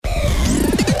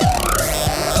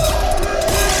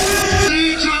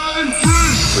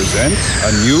presents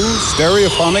a new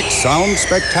stereophonic sound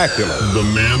spectacular. The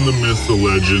man, the myth, the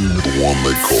legend, the one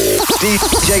they call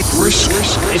DJ Brisk.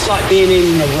 It's like being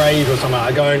in a rave or something,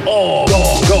 like going, oh,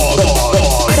 God.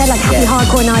 They're like happy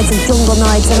hardcore nights and jungle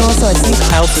nights and all sorts.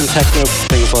 House and techno,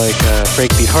 things like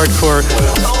breakbeat hardcore.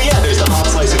 Oh yeah, there's a hot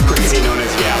slice of crazy known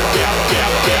as Gap.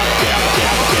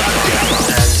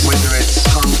 And whether it's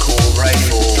punkcore, rave,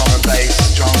 or drum and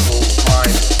bass, jungle, grime.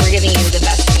 We're giving you the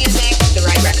best music, the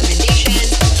right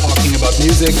recommendations. Talking about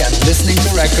music and listening to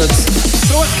records.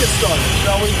 So let's get started,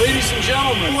 shall we? Ladies and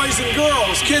gentlemen, boys and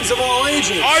girls, kids of all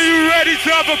ages. Are you ready to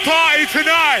have a party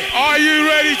tonight? Are you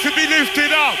ready to be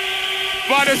lifted up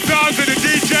by the sounds of the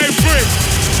DJ Brisk?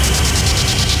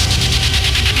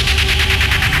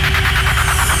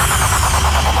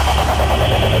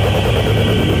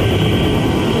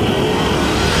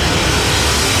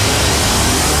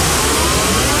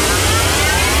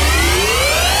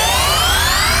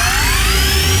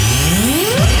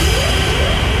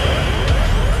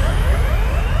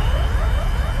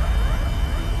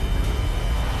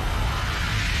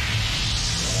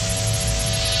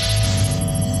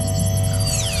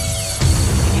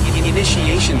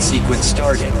 Initiation sequence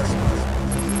starting.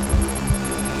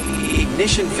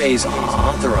 Ignition phase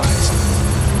authorized.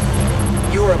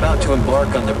 You are about to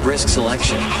embark on the Brisk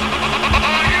selection.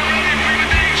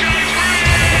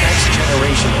 Next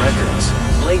generation records,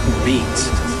 blatant beats,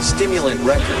 stimulant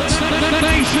records.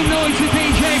 Make some noise for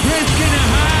DJ Brisk in the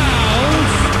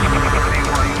house.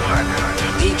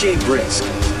 DJ Brisk,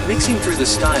 mixing through the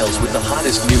styles with the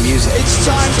hottest new music. It's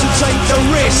time to take the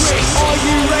risk. Are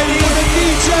you ready for the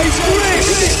DJ's Brisk?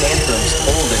 Biggest anthems,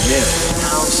 old and new.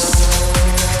 House,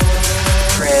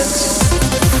 trance,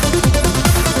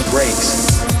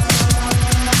 breaks,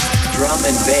 drum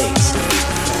and bass,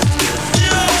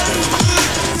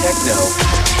 techno,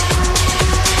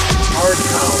 hard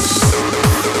house,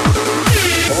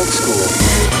 old school,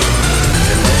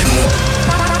 and much more.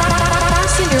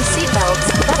 Fasten your seatbelts.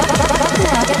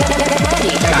 Get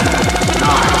ready.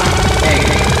 9, 8,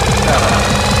 7,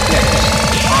 6,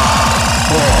 5,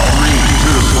 4, 3,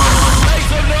 2, 1. Make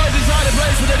some noise inside the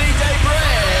place for the DJ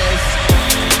Brisk.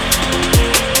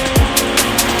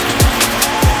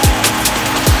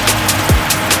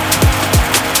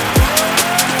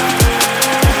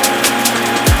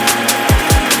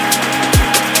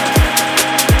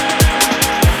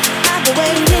 I've been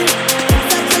waiting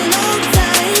such a long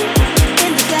time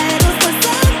in the shadows for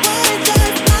someone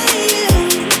just like you.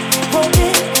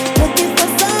 Hoping, looking for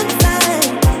some sign.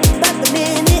 But the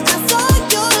minute I saw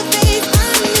your face, I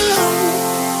knew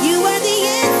you were the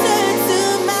answer to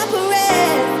my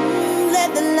prayer. Let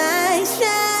the light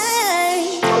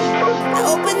shine. I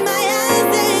opened my eyes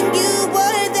and you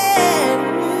were there.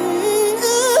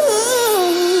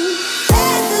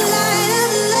 Let the light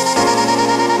of love.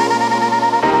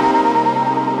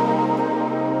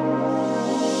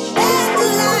 Let the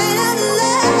light of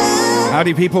love.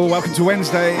 Howdy people, welcome to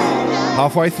Wednesday,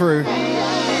 halfway through.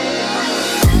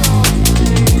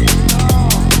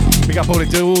 Big up all the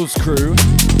Duels crew,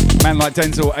 man like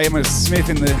Denzel, Amos Smith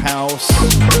in the house.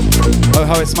 Oh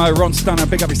ho, it's Mo, Ron Stunner,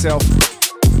 big up yourself.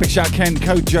 Big shout out Ken,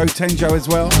 Code Joe, Tenjo as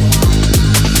well.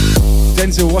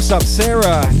 Denzel, what's up?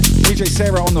 Sarah, DJ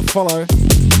Sarah on the follow.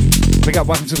 Big up,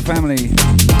 welcome to the family.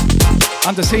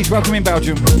 Under Siege, welcome in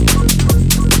Belgium.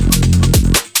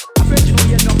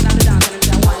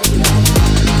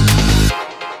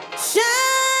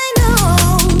 Shine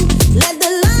on, let the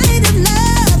light of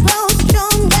love grow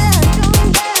stronger.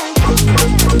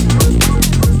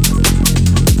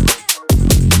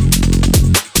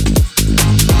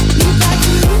 You got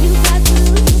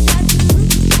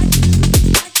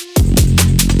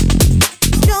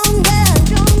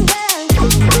stronger.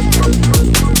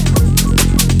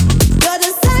 You're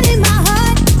the sun in my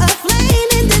heart, a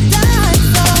flame in the dark.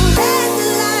 So let the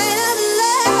light of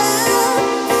love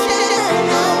shine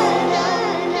on.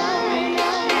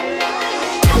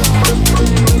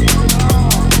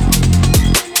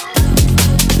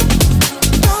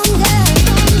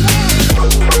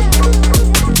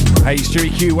 Hey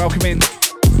Stewie Q, welcome in.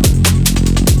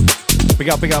 Big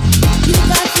up, big up. You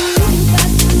got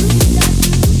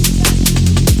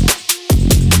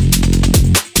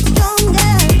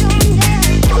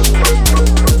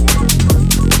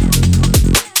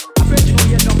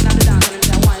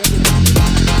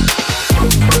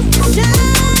shine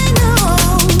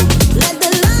on, let the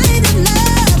light of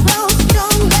love grow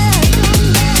stronger. You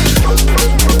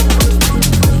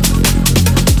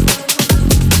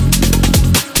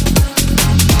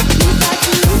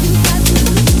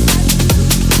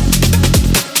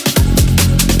got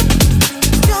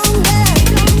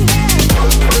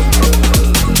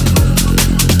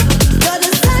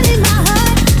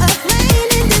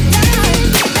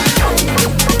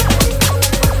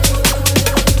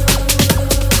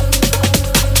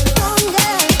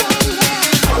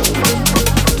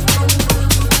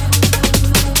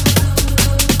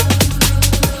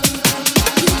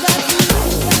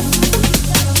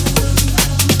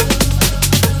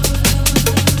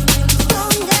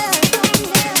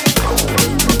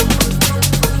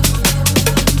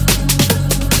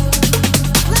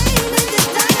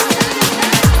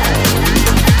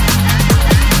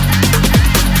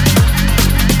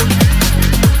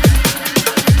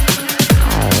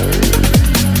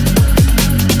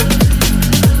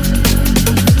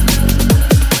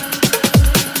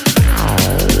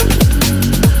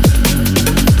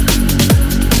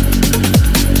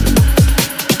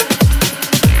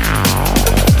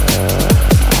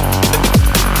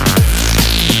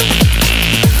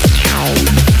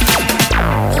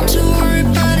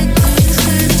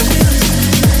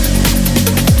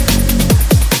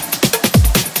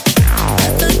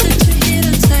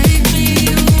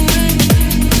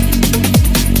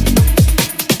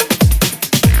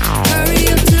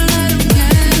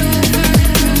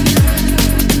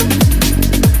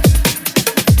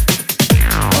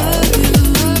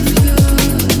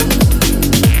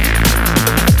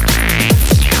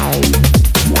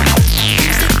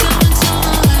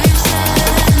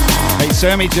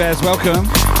Sermi Jazz, welcome.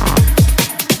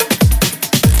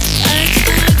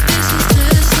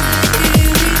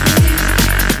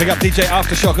 Big up DJ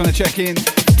Aftershock on the check-in.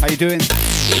 How you doing?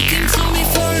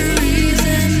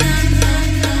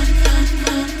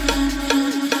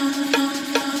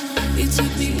 You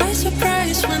took me by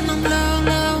surprise when I'm low,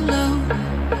 low, low.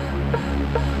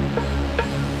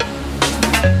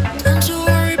 Don't you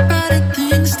worry about the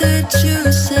things that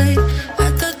you say.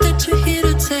 I thought that you're here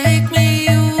to take me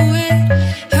away.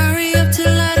 Hurry up till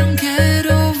I don't get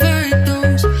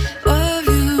overdose of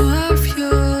you, of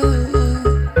you.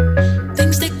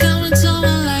 Things that come into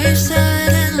my life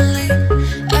suddenly.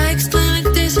 I explain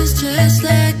like this is just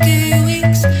like 8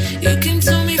 weeks. You came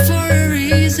to me for a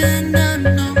reason, I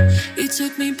know. You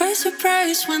took me by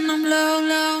surprise when I'm low,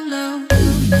 low, low.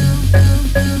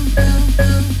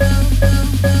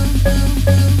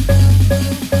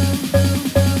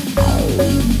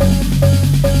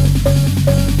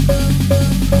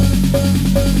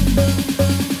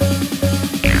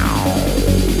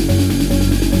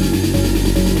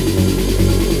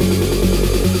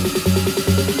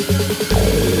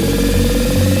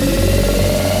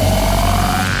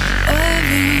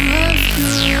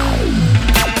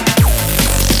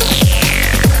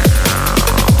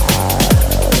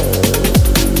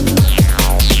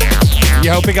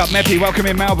 Yo, big up Meppy, welcome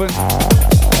in Melbourne.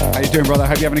 How you doing, brother?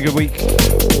 Hope you're having a good week.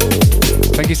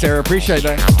 Thank you, Sarah, appreciate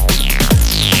that.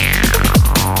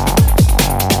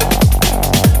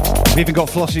 We've even got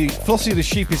Flossie. Flossie the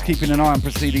sheep is keeping an eye on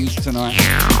proceedings tonight.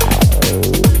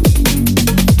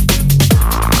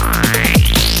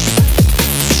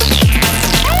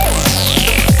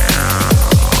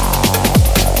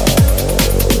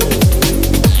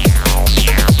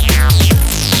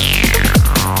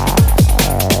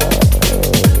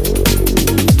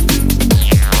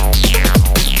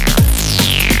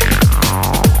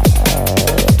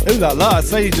 Ooh la la, I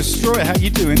say you destroy it. How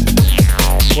you doing?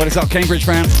 What is up, Cambridge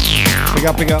fam? Big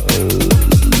up, big up.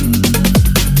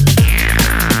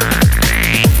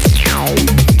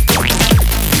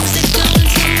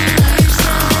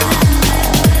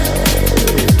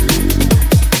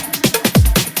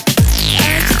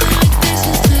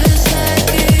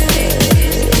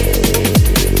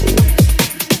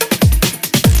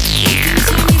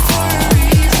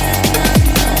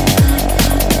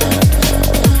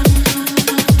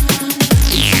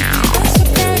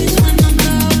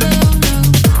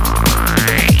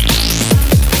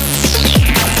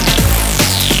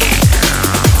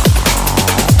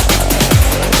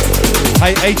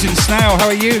 Hey, Agent Snail, how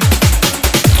are you?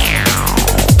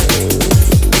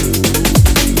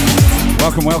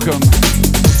 Welcome, welcome.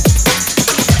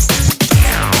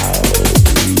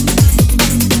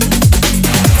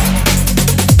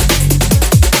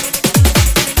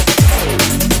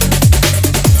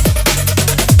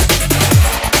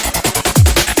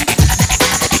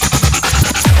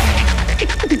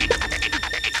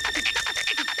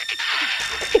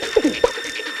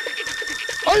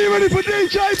 Are you ready for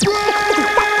DJ Brisk?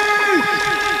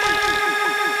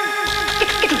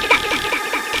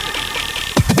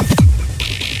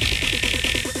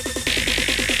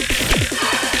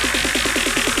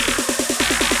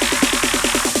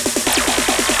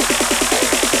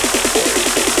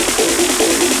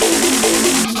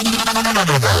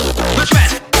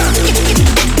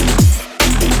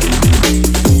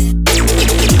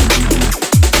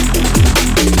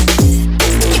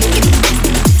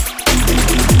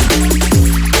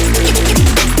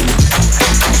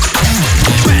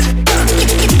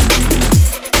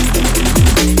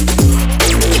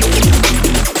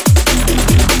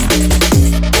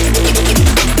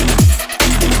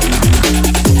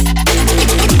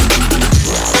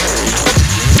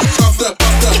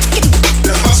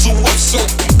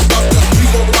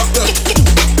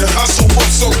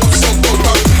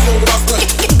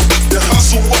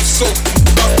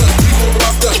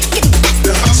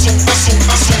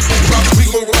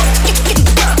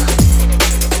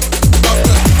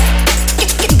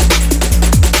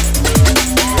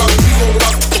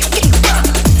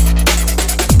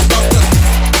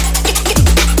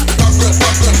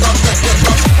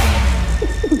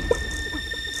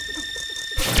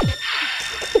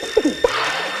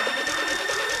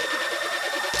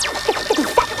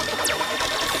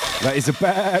 That is a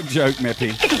bad joke,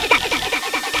 Meppy.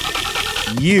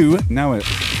 You know it.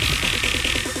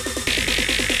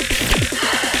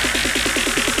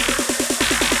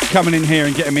 Coming in here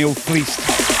and getting me all fleeced.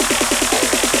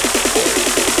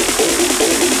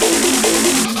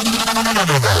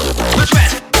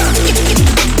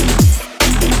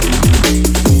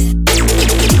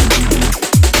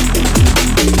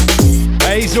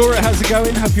 Hey Zora, how's it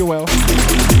going? Hope you're well.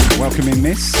 Welcome in,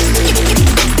 miss.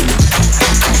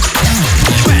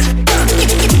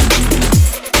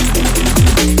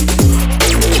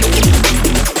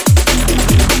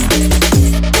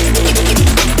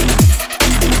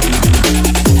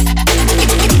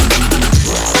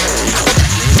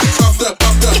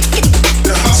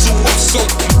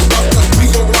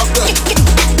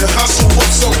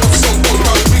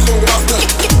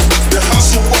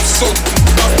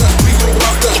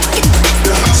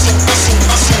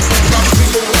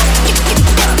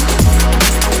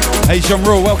 Hey Sean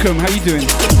Raw, welcome. How you doing?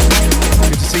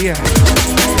 Good to see you.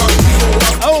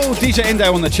 Oh, DJ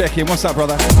Endo on the check-in. What's up,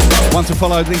 brother? Want to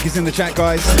follow? Link is in the chat,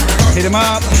 guys. Hit him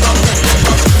up.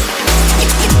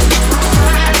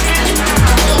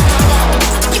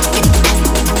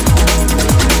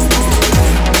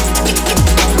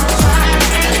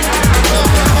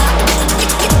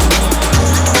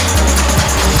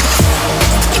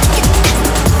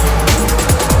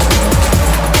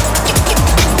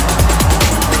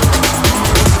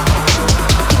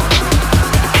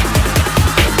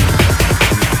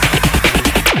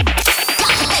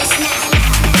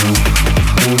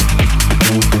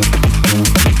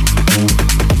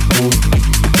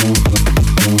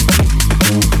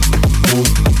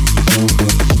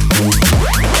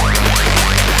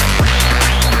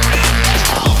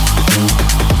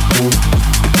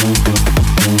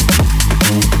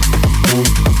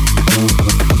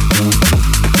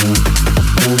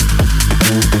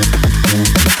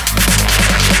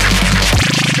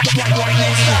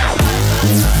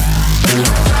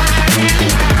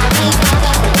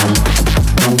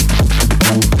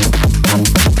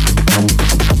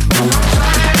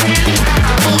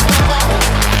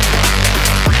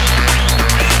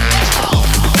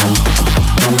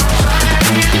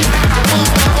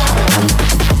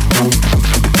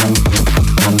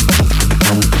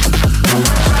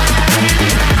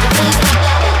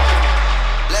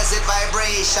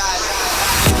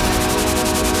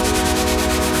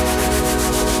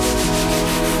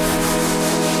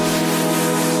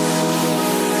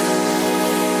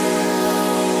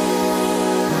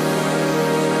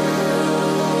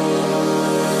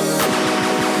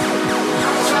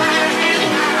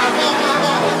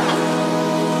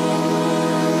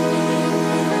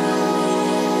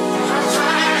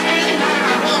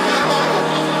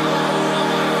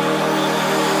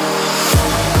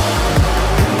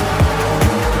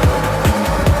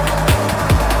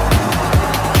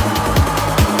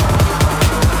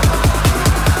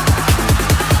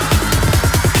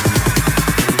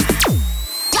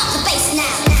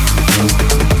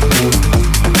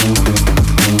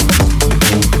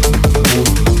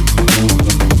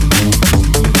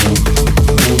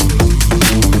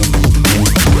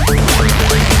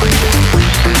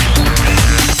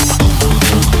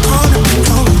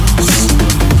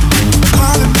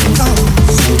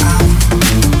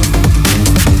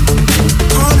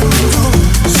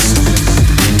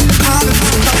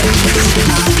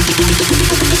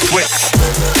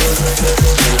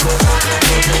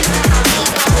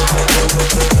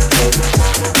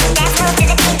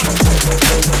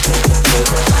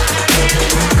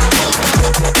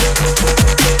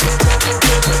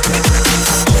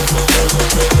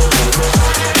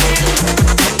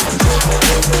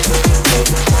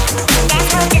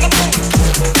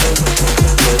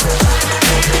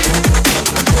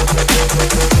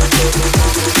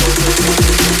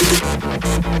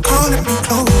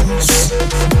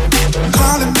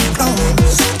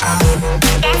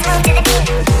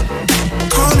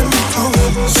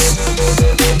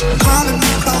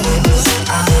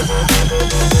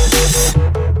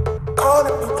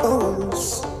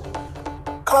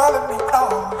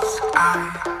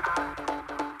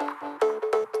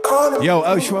 Yo,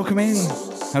 Osh, welcome in.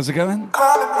 How's it going?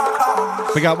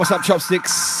 Big up, what's up,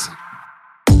 Chopsticks?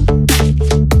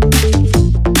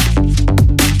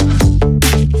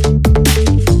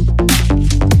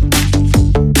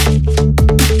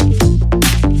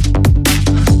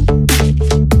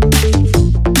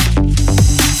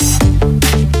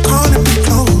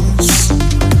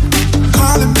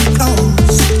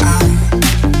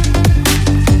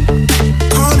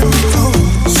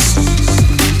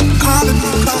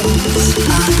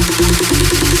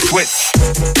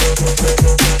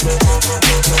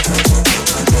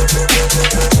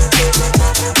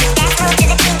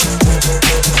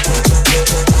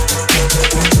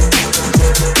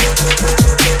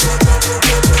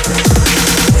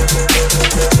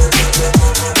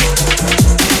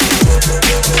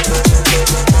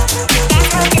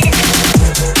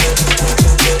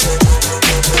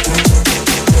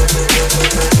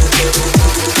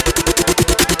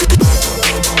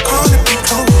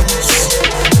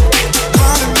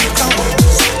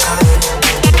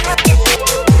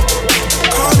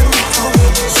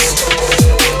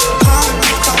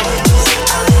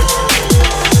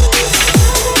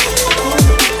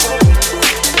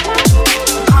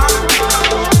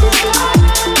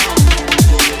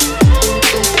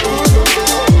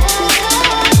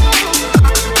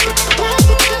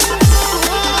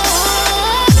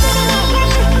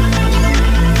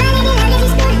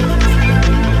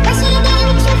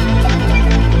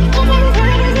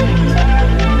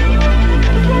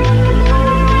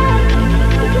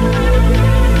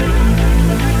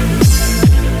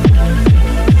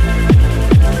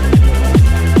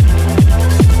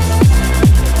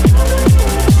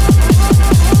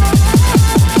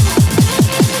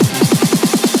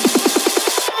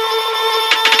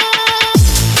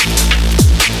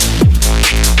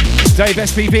 Dave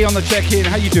SPV on the check-in.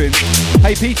 How you doing?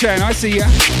 Hey, P-Chan, I see ya.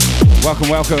 Welcome,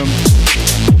 welcome.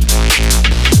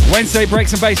 Wednesday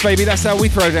breaks and bass, baby. That's how we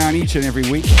throw down each and every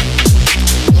week.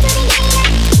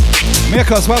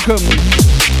 Mirkos, welcome.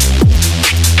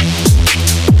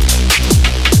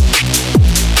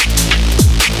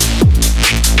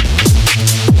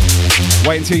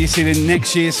 Wait until you see the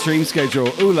next year's stream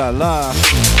schedule. Ooh la la.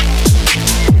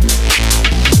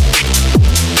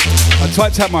 I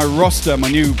typed out my roster, my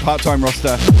new part-time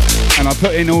roster, and I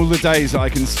put in all the days that I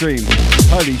can stream.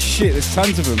 Holy shit, there's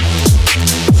tons of them.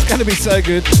 It's gonna be so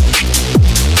good.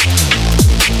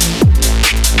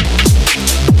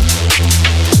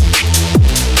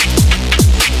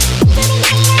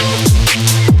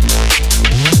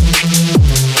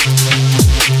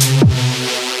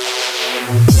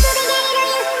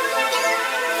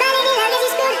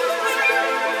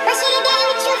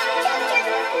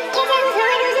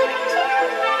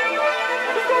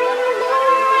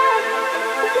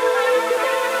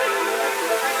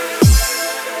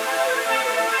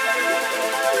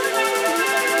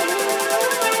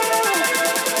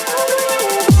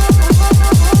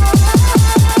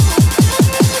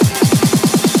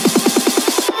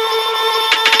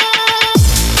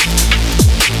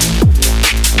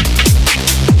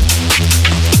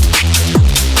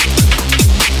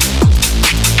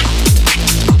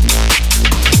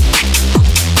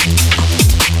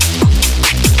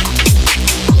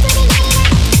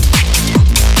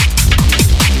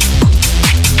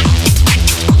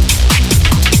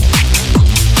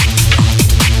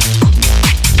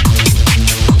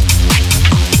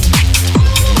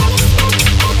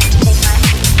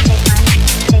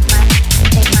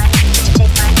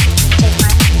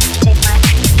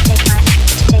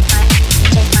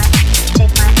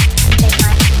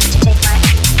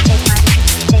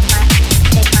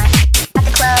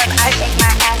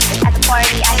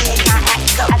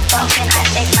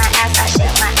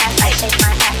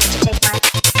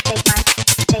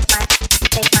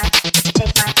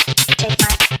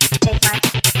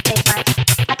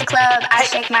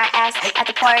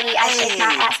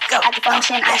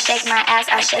 I shake my ass,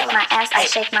 I shake my ass, I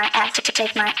shake my ass, take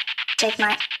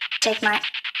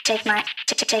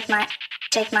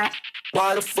my.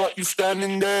 Why the fuck you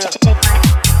standing there? Take my.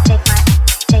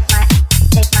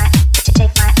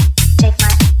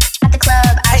 At the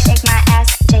club, I shake my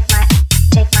ass, take my.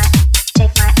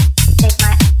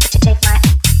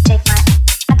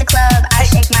 At the club, I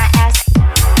shake my ass.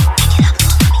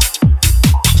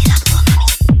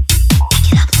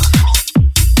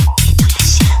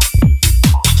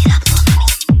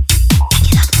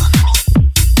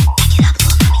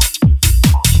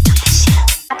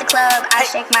 I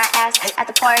shake my ass. At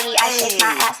the party, I shake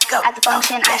my ass. At the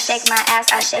function, I shake my ass.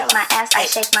 I shake my ass. I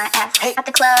shake my ass. At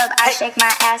the club, I shake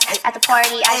my ass. At the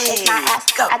party, I shake my ass.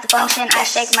 At the function, I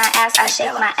shake my ass. I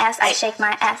shake my ass. I shake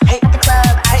my ass. At the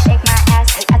club, I shake my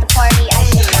ass. At the party, I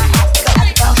shake my ass. At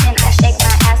the function, I shake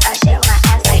my ass. I shake my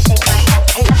ass. I shake my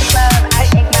ass. At the club, I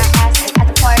shake my ass. At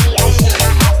the party, I shake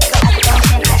my ass. At the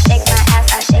function, I shake my ass.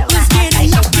 I shake my ass. I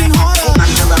shake my ass. My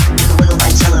fella, do the wiggle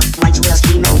like Jell-O. White jewels,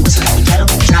 chemo, whistle like ghetto.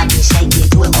 Drop it, shake it,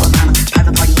 do it, Lord mama.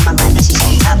 Private party in my life, and she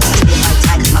shake top. Spit like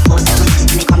tight, cause my flows that weak.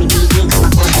 And they call me BB, cause my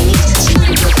flows that neat. She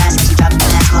moving real fast, and she dropping the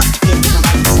last car. Hit me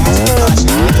right in the ass.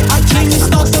 I came to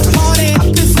start the party,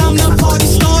 cause I'm the party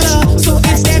starter. So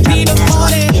if that be the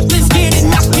party, let's get it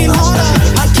knocking harder.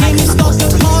 I came to start the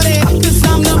party, cause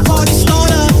I'm the party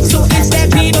starter. So if that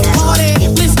be the party,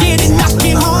 let's get it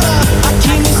knocking harder. I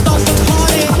came to start the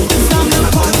party, cause I'm the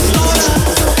party starter. So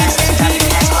if that be the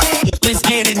party, let's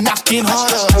get it knocking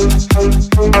harder.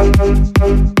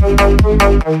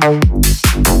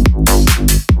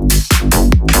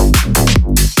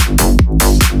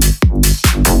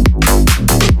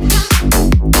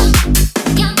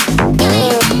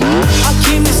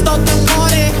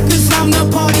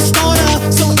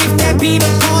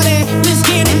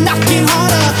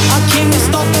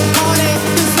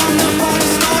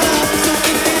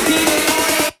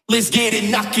 Let's get it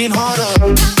knocking harder.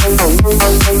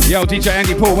 Yo, DJ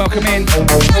Andy Paul, welcome in.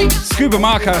 Scuba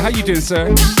Marco, how you doing,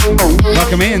 sir?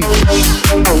 Welcome in.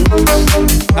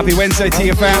 Happy Wednesday to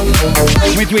you, fam.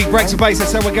 Midweek breaks and bass,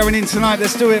 that's how we're going in tonight.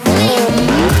 Let's do it.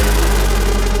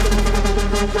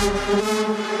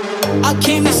 I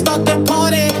came to start the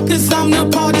party, cause I'm the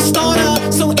party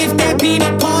starter. So if that be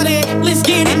the party, let's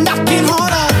get it knocking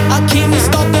harder. I came to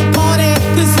start the party,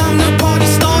 cause I'm the party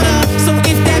starter. So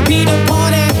if that be the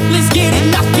party, let's get it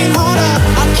knocking harder.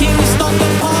 I came to start the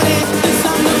party, cause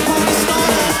I'm the party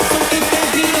starter. So if that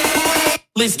be the party,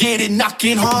 let's get it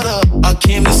knocking harder. I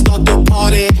came to start the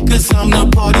party, cause I'm the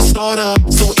party starter.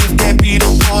 So if that be the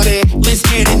party, let's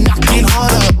get it knocking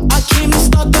harder. I came to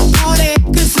start the party,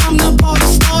 cause I'm the party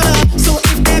starter. So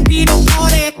if that be the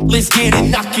party, let's get it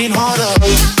knocking harder.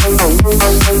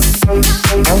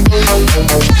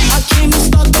 I came to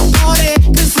start the party,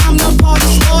 cause I'm the party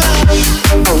starter.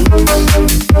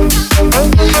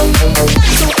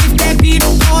 So if that be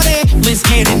the party, let's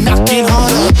get it knocking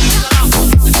harder.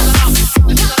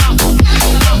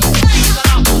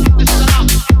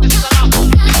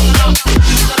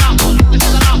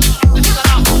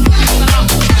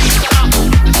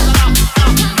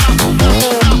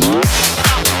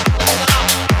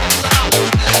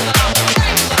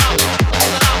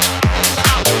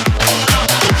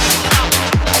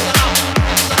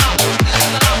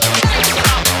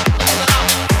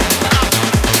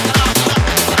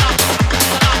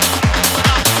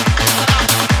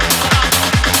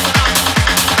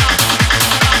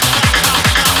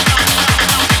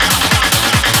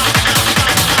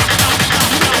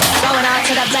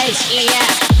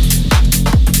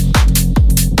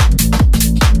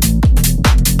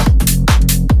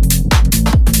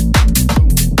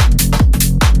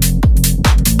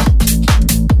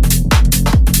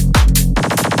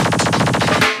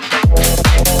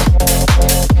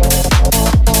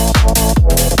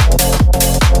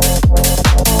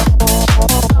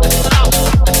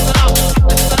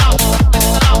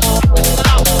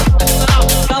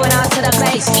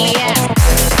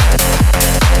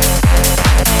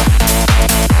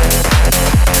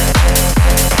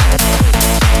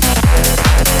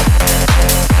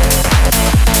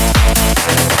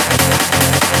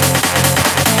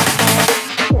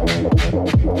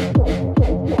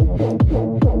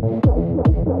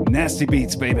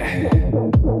 Beats, baby.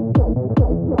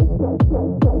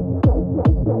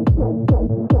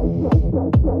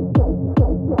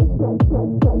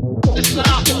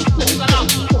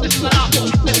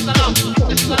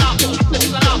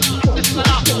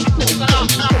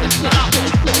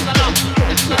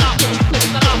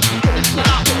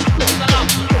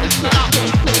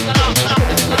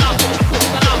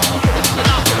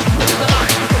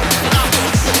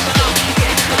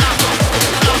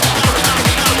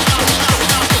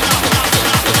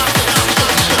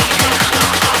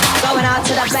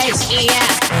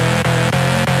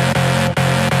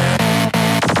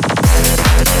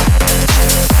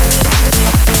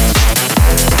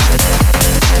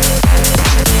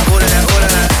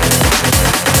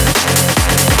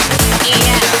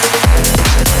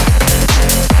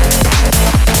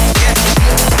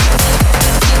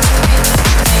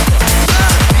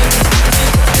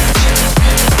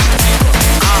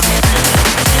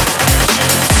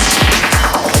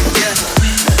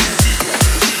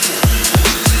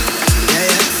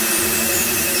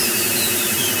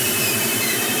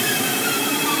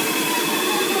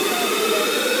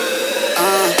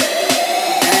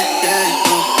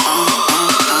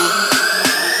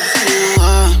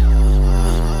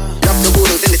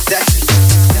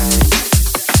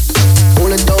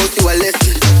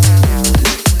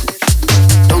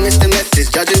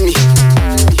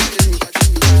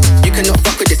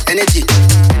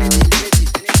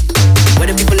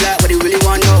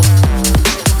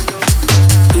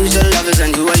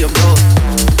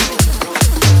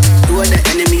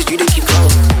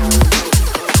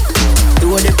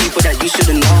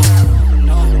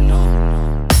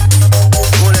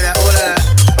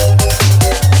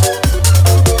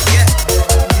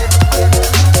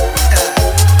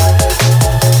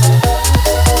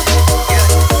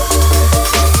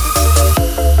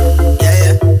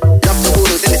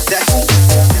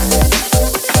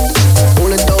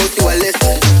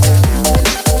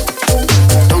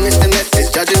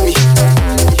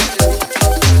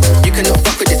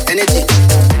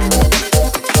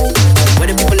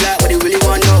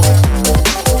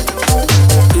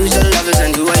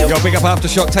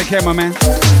 Aftershock, take care, my man.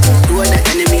 Who are the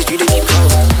enemies you didn't keep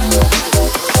close?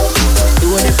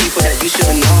 Who are the people that you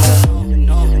should've known?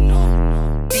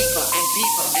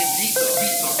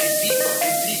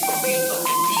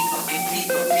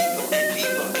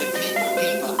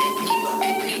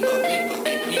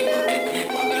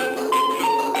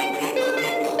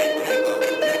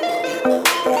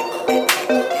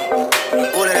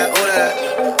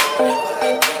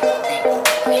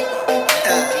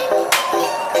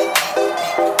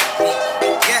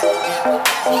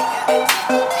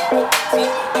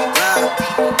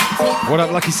 What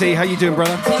up, Lucky C? How you doing,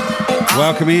 brother?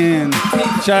 Welcome in.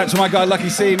 Shout out to my guy, Lucky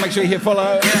C. Make sure you hit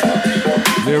follow.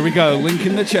 There we go. Link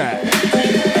in the chat.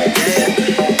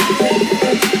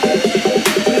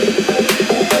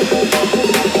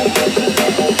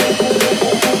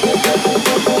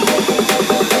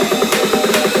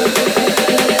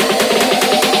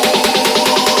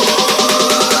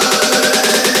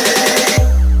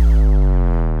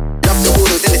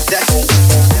 success.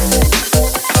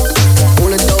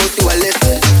 All of those who are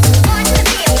listening,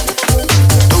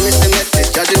 don't miss the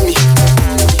message, judging me.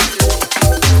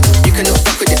 You cannot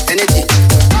fuck with this energy.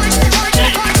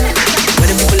 Where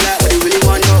the people at, what they really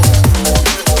want to know.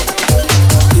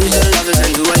 Who's your lovers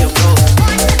and who are your bros?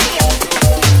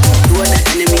 Who are the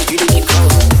enemies you didn't keep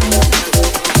close?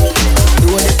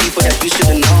 Who are the people that you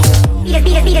shouldn't know?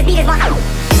 Beat us, one.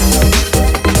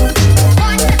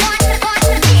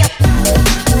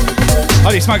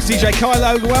 Holy smokes, DJ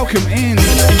Kylo, welcome in.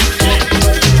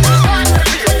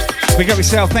 Big up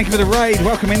yourself, thank you for the raid.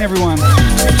 Welcome in, everyone.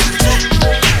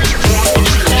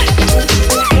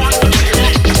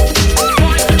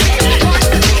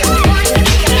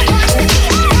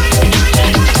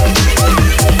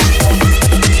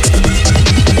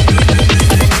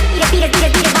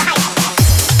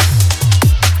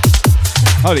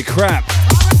 Holy crap.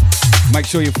 Make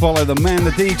sure you follow the man,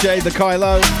 the DJ, the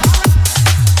Kylo.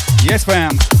 Yes,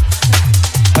 fam.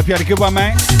 Hope you had a good one,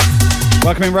 mate.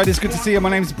 Welcome in, Raiders. Good to see you. My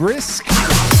name's Brisk.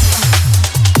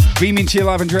 Beaming to you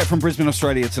live and direct from Brisbane,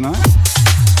 Australia tonight.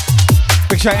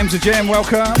 Big shout out to Jam.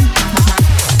 Welcome.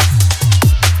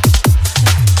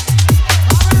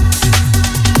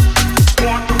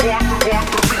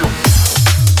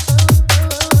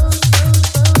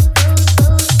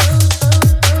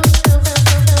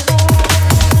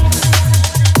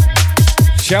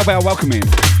 Shell Bell, welcome in.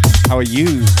 How are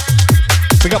you?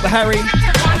 Pick up the Harry.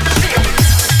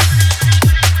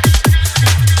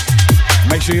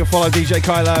 Make sure you follow DJ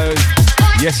Kylo.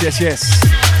 Yes, yes, yes.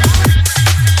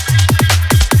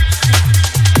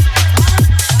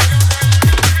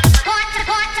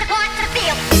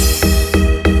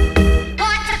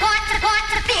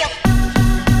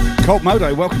 Colt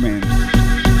Modo, welcome in.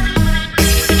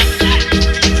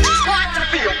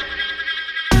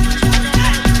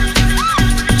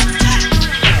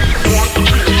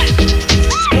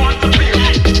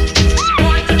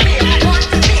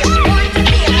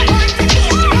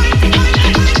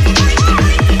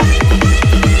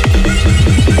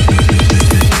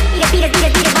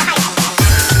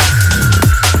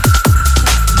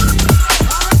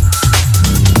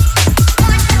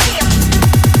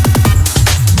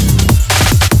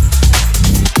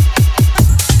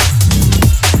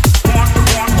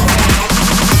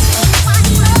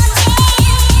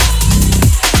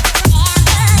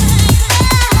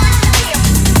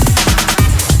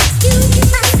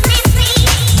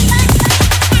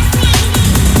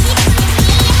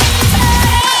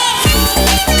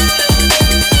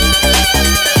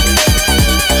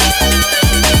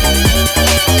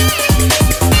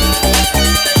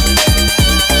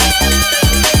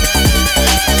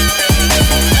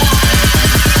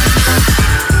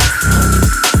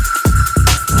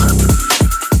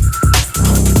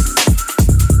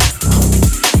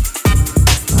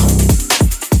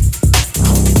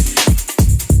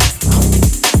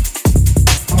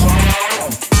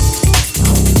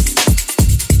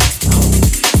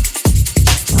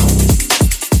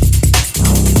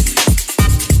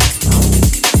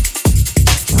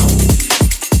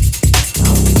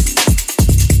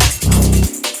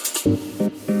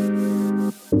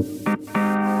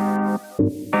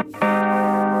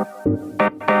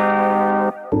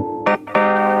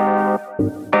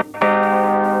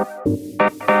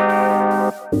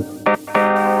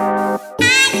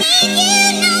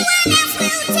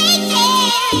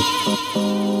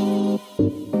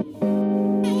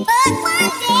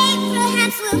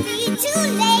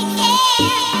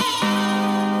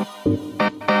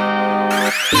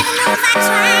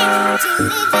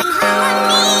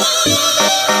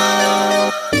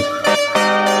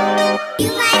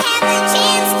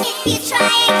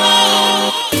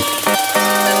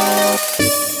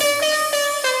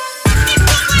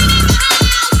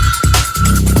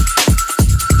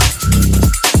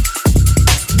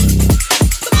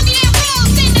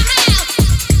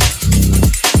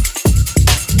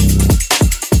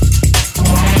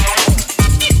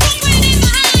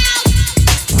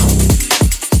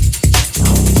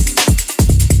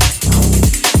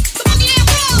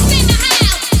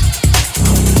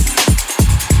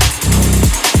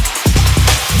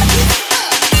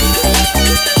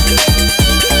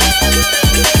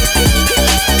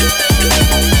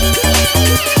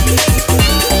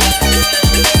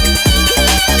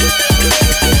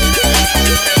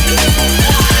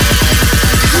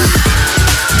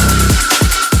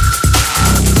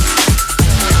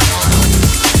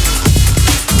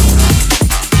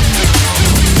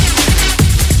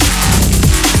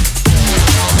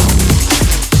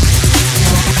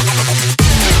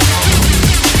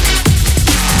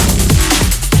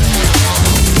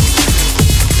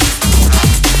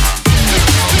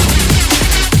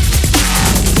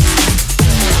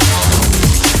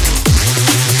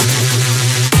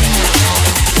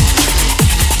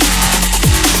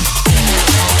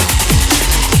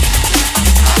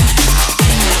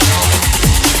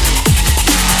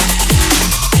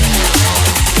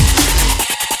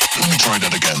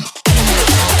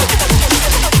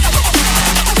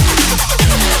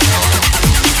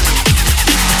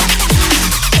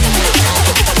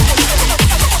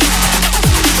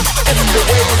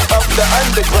 of the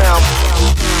underground.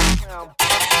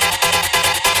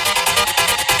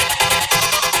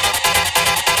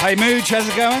 Hey Mooch, how's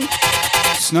it going?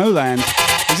 Snowland.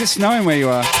 Is it snowing where you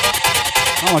are?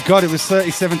 Oh my god, it was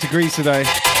 37 degrees today.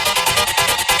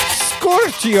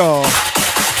 Scorchio!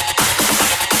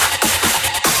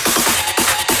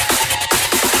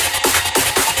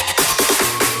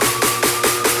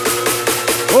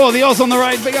 Oh, the Oz on the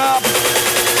right, big up!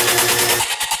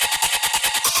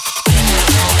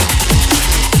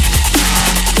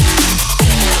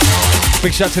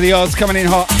 Big shout to the Oz, coming in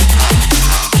hot.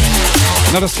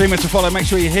 Another streamer to follow, make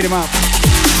sure you hit him up.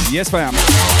 Yes, fam.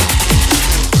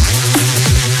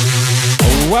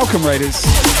 Welcome, Raiders.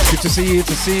 Good to see you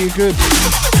good.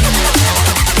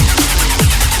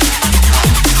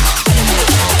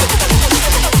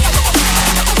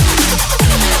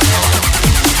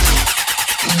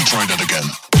 Let me try that again.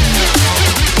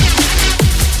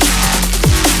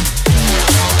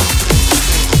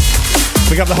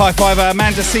 We got the high five,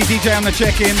 Amanda C DJ on the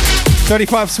check-in.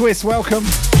 35 Swiss, welcome.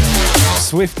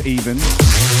 Swift even.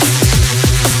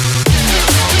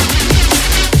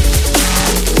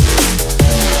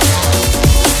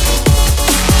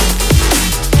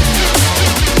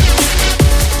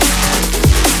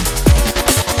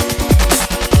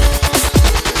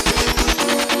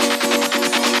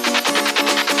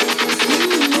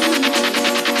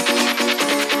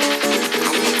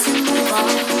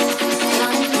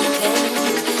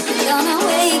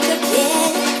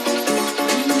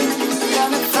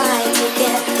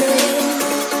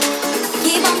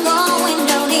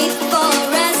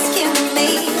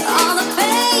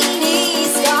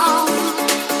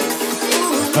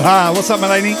 What's up,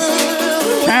 Melanie?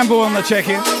 Campbell on the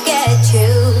check-in.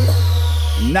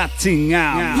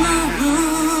 Nottingham.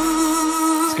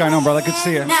 What's going on, brother? Good to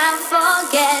see you. Now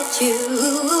forget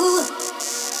you.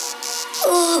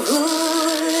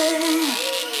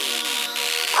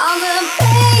 All the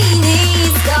pain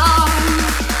is gone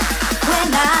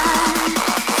when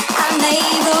I'm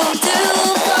able to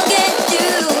forget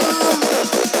you.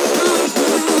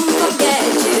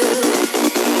 Forget you.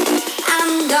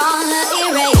 I'm gonna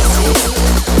erase.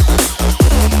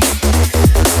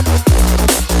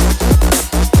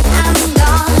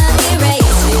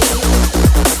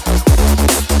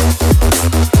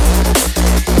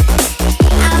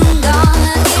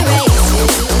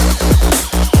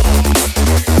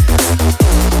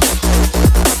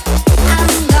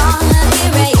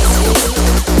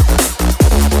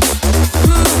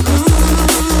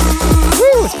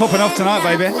 Popping off tonight,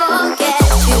 baby.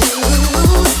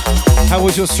 How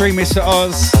was your stream, Mr.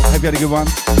 Oz? Hope you had a good one.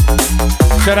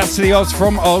 Shout out to the Oz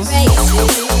from Oz.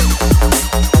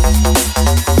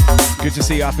 Good to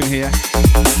see you up in here.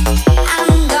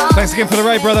 Thanks again for the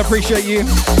raid, brother. Appreciate you.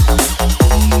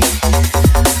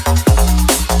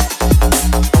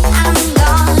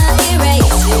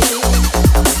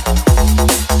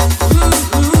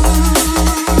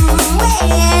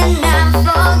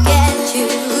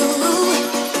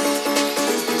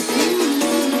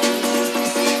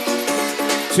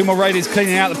 Two more raiders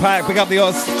cleaning out the pack. Pick up the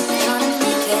Oz.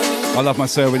 I love my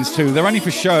Serwins too. They're only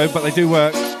for show, but they do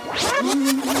work.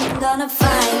 Gonna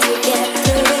fight to get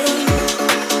through it.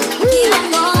 Keep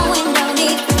on going, no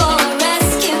need for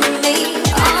rescue me.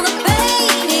 All the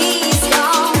pain is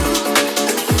gone.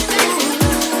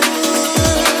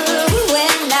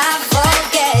 When I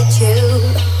forget you.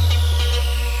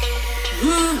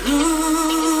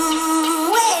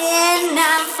 When I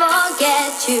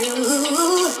forget you.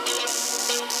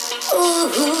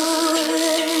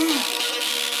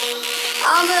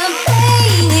 All the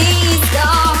pain is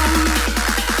gone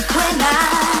when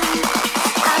I'm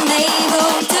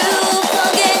able to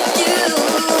forget you.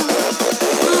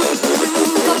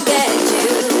 Forget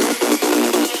you.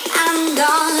 I'm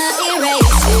gonna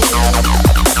erase you.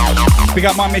 Big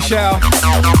up my Michelle.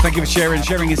 Thank you for sharing.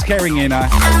 Sharing is caring, you know.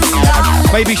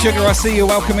 Baby Sugar, I see you.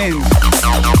 Welcome in.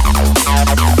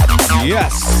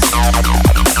 Yes.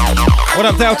 What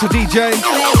up, Delta DJ? When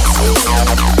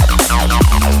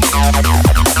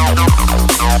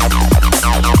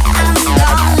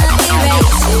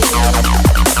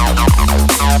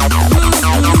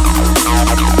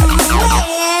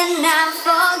I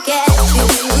forget you.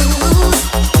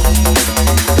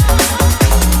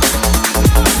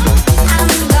 I'm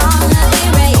gonna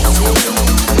erase you.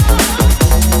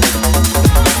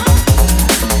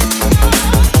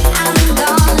 I'm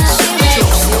gonna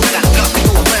erase you.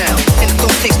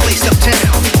 Takes place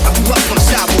uptown. I grew up on the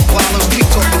sidewalk while on the street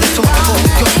talking. They talk before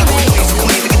the gun. I go to place of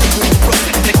money to get the food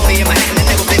broken. They call me in Manhattan and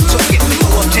never been talking.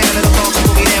 Go uptown and the Bronx.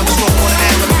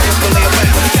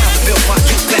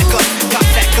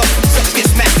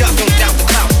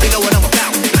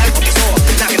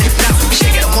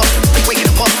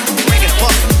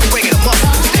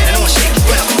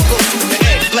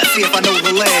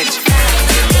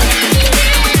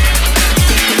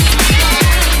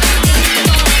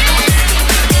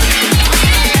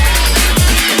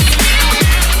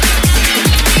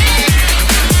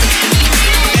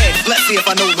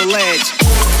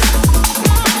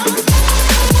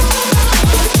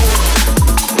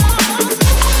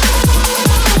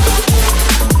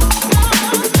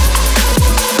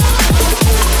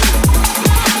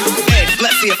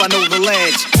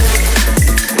 ledge.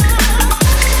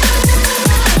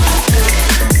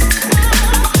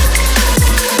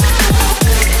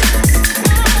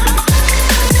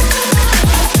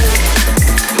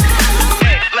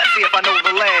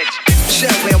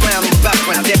 Shells lay around in the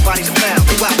background, dead bodies are found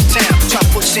throughout the town. Try to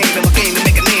put shame in my game to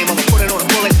make a name. I'ma put it on a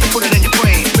bullet, put it in your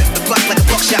brain. Rip the block like a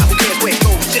buckshot, who cares where it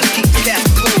goes? Just keep the gas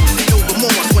closed. No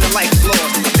remorse when the life is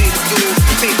lost. I paid the dues,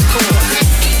 paid the cost.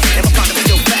 And my pocket's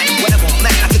still back. Whatever I'm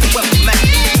at, I get the weapon back.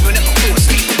 Even if I'm full of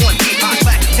sleep, one deep, high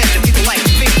back. Attention, people like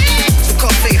me. So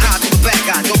come say hi to the bad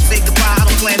guy. Don't say goodbye, I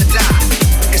don't plan to die.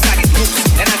 Cause I get loose,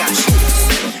 and I got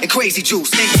troops. And crazy juice,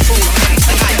 they control the money.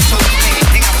 Like I am so pain.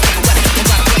 Hang out with the weapon, don't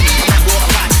gotta blame me. I'm at war a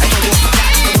lot. I don't want to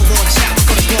die. I don't want to shout. I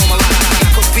could've blown my life. I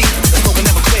could be. The smoke will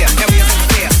never clear. Areas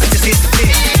unfair. But this is the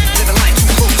fear. Living life too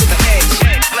close to the edge.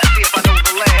 Let's see if I know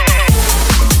the ledge.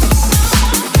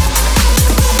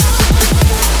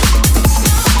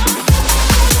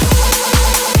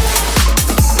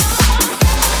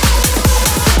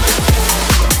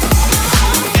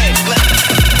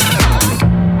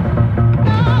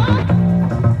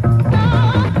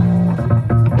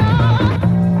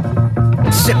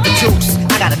 Sip the juice,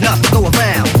 I got enough to go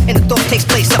around. And the thought takes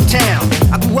place uptown.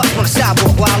 I grew up on the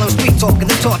sidewalk while on the street talking.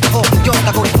 They taught the whole New York.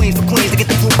 I go to Queens for Queens to get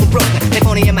the proof from Brooklyn. They've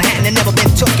only in Manhattan and never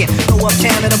been tooken. Go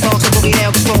uptown in the Bronx and boogie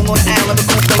down. Get strong on the island, the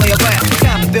coop to lay around.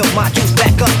 Time to build my juice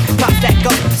back up. Pop stack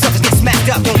up, suckers get smacked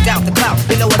up. Don't doubt the clout,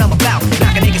 they know what I'm about.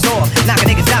 Knocking niggas off,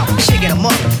 knocking niggas out. Shaking them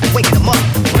up, waking them up,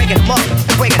 breaking them up,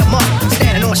 breaking them up.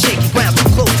 Standing on shaky ground, too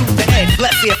close to the edge.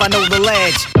 Let's see if I know the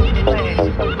ledge.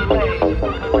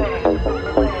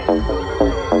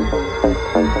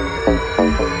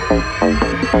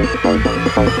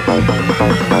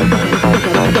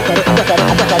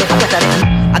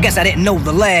 I guess I didn't know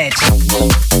the ledge.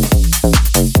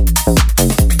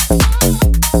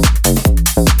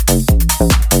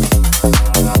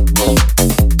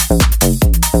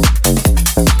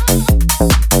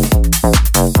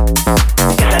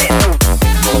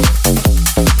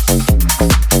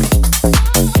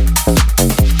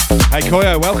 Hey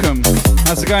Koyo, welcome.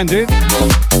 How's it going, dude?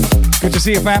 Good to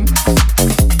see you, fam.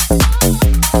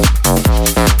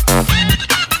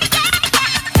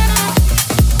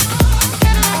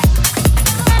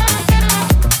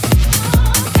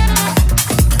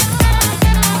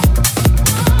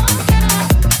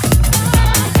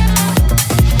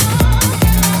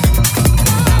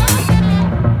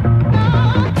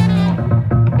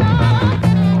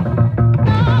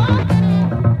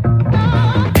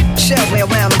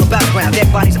 Dead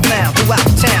bodies are found throughout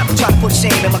the town. Try to put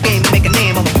shame in my game to make a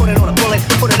name. I'ma put it on a bullet,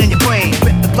 put it in your brain.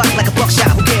 Rip the block like a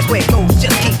buckshot, who cares where it goes?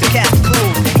 Just keep the cash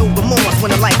closed. No remorse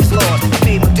when the life is lost. I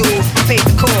paid my dues, paid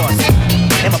the cost.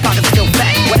 And my pocket's still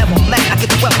fat. Whatever I'm at, I get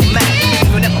the wealth back.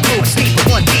 Even if I'm full of sleep, but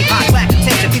one deep, high back.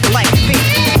 Attention, people like me.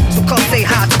 So come say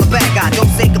hi to the bad guy. Don't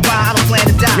say goodbye, I don't plan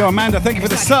to die. Yo, Amanda, thank you for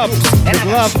the sub. Good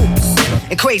love.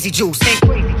 And crazy juice. And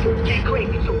crazy juice. And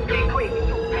crazy juice.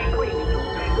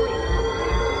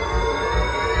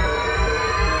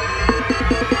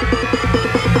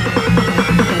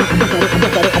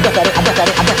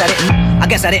 I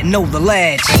guess I didn't know the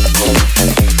ledge.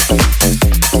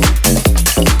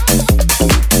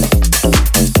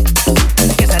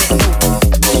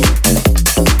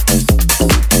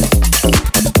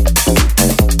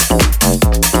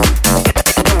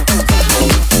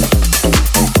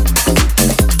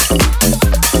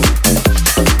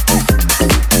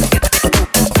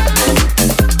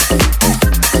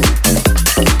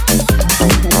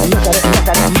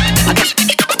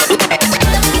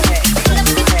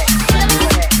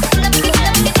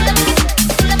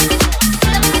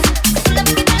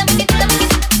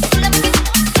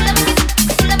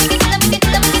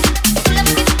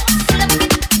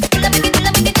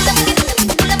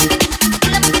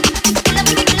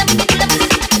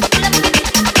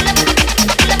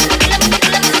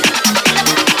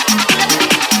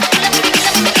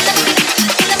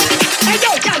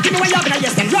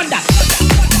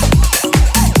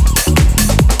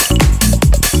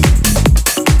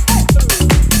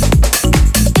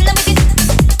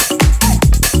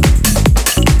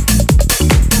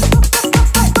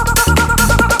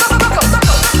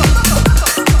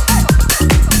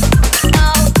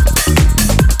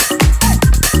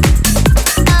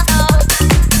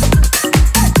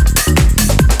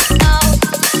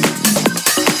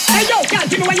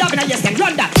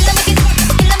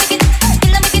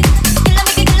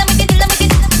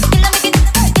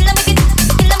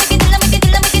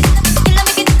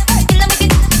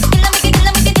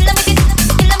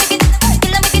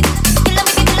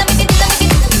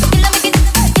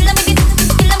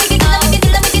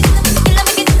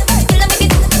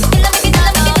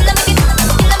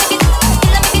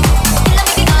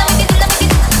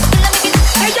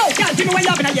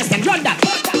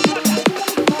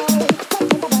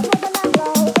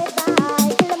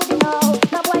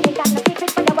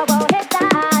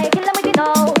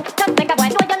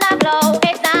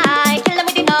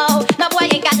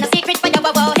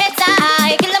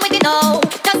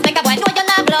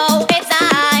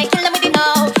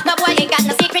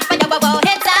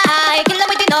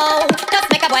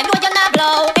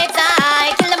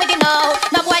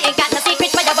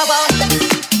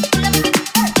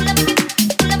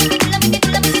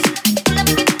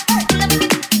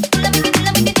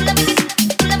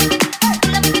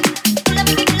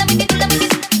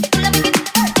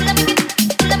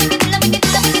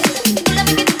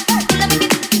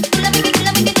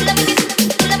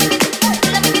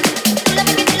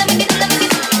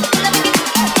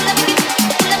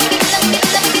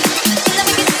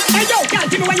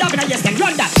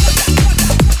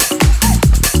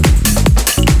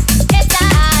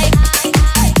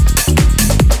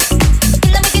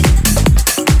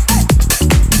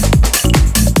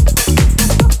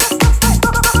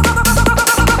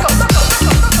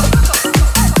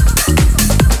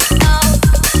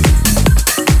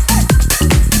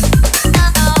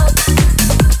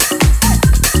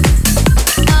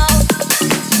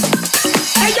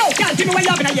 you a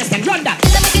loving, yes, then run that.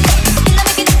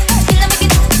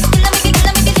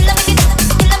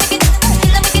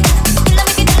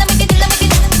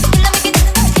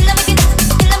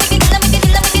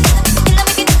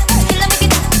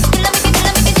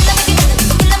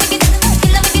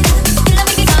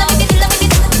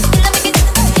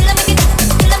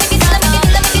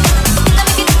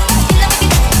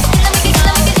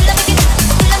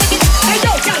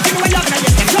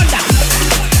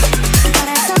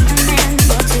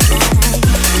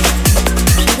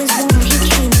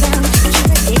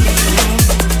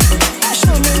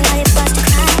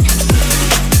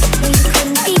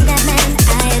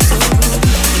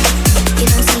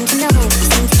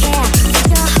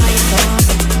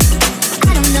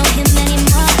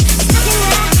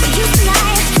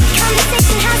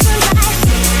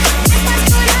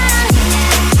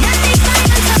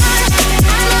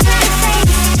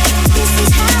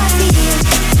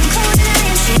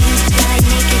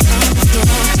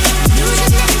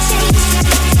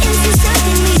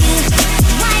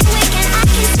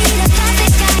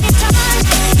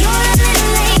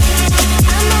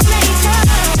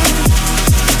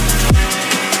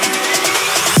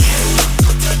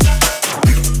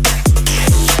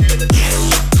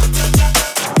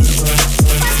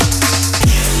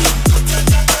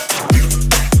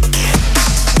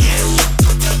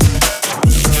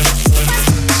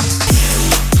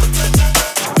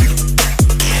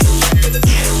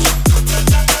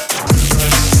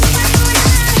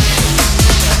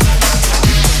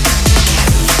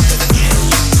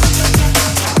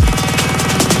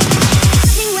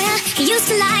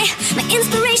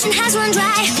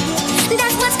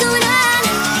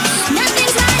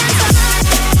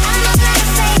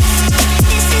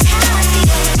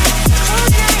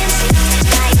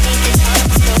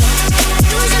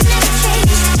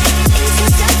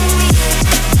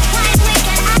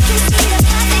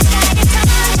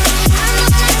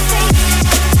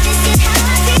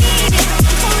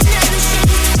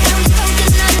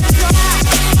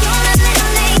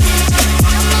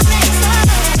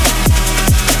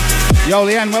 Yo,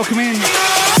 Leanne, welcome in.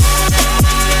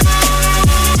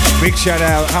 Big shout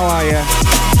out. How are you?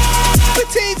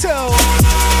 Potato.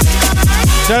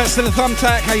 Shout outs to the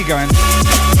Thumbtack. How you going?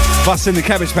 Busting the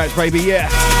Cabbage Patch, baby. Yeah.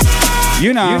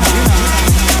 You know.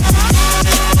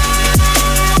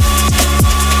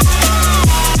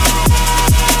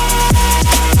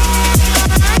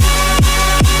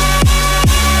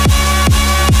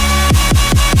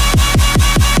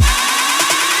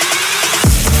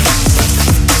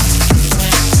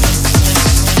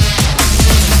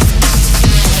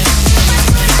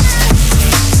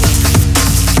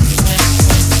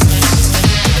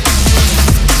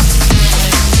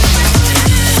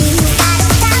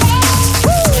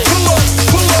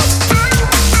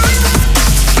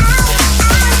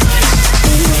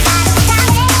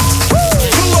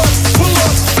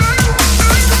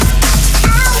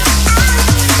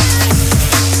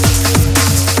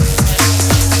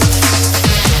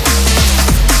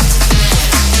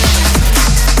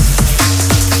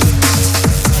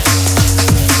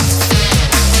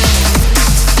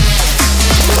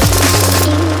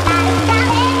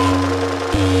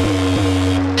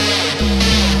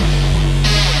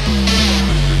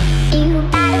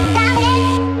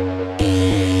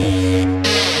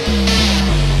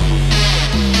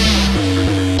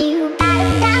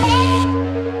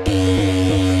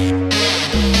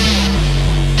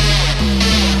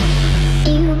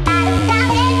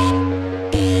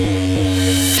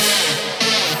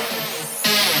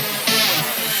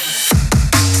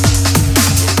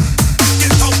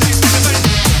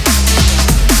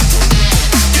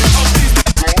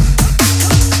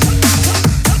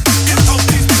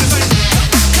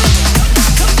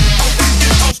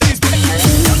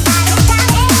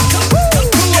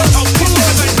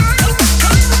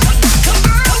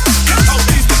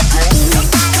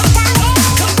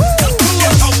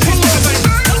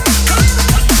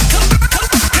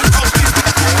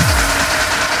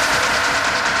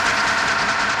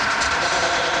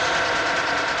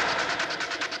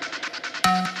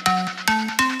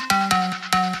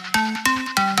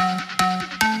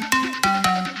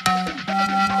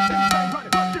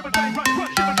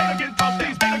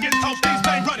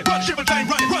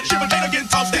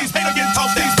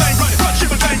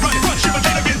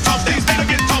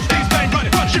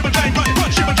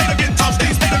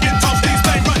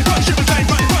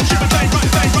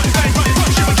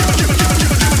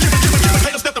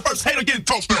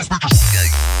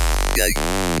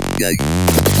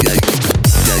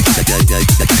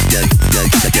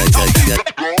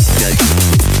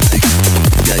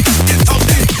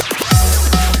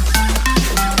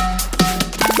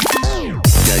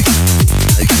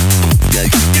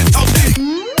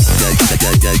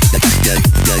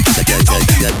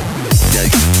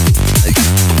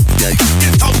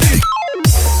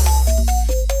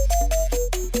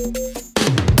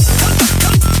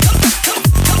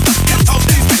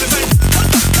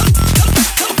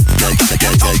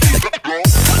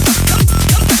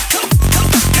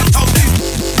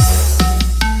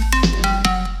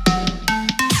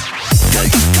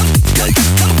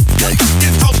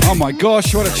 Oh my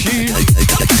gosh, what a tune.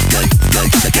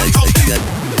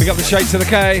 Pick up the shape to the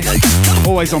K.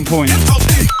 Always on point.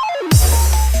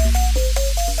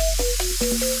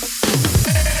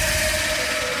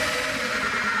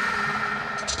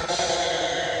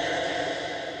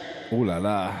 Ooh la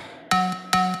la.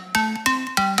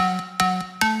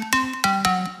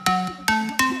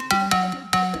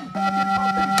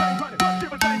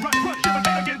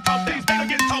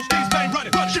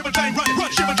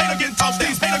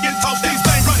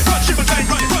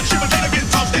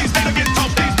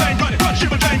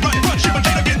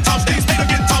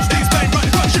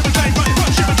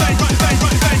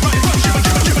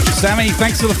 Sammy,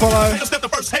 thanks for the follow.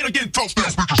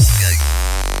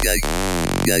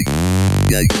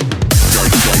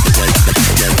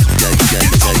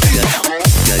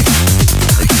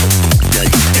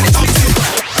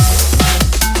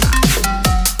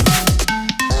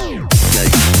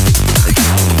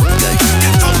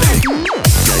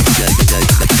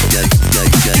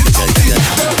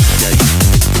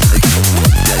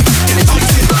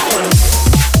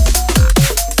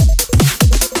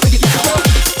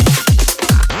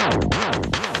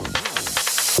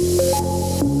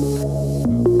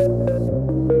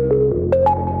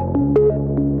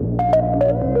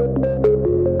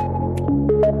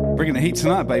 Bringing the heat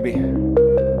tonight, baby.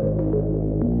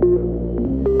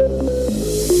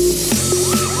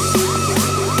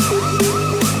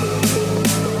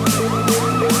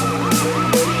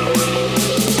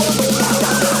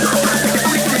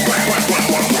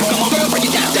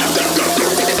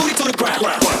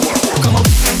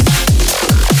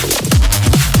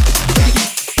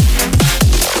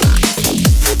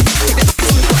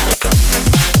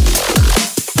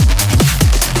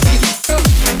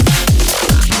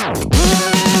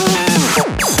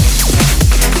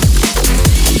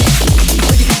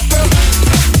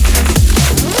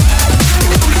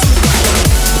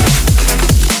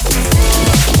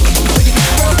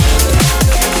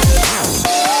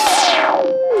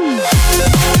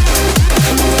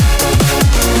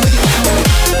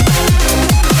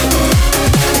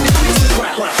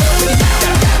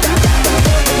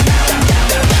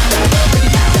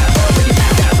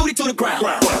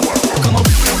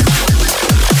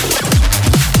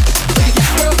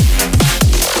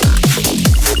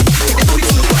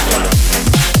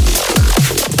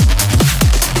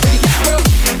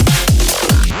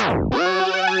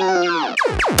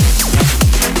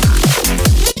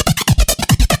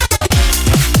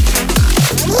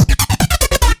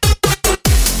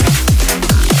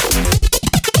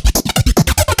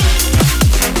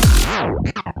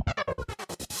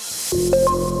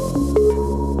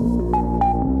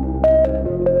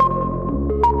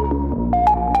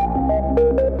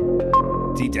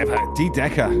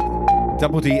 D-Decker.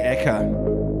 Double D Ecker.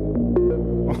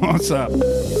 What's up?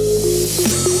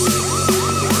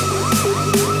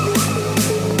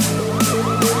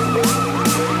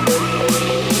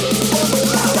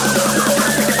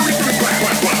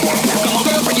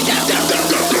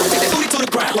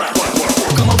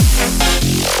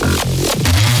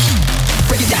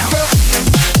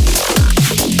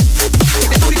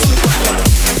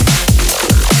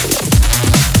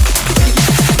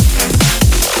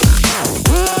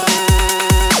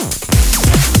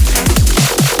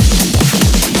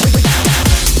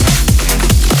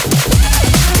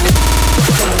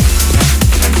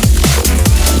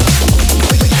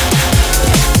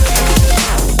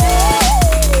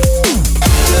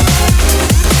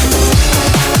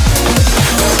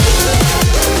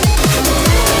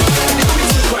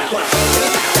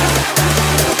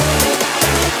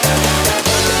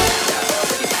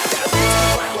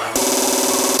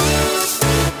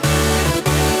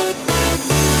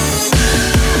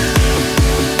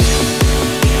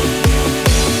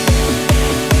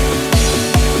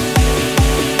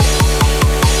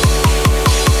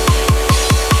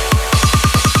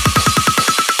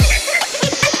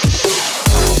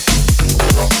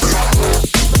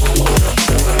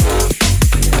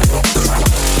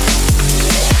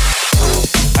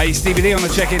 Stevie D on the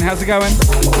check-in. How's it going?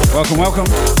 Welcome, welcome.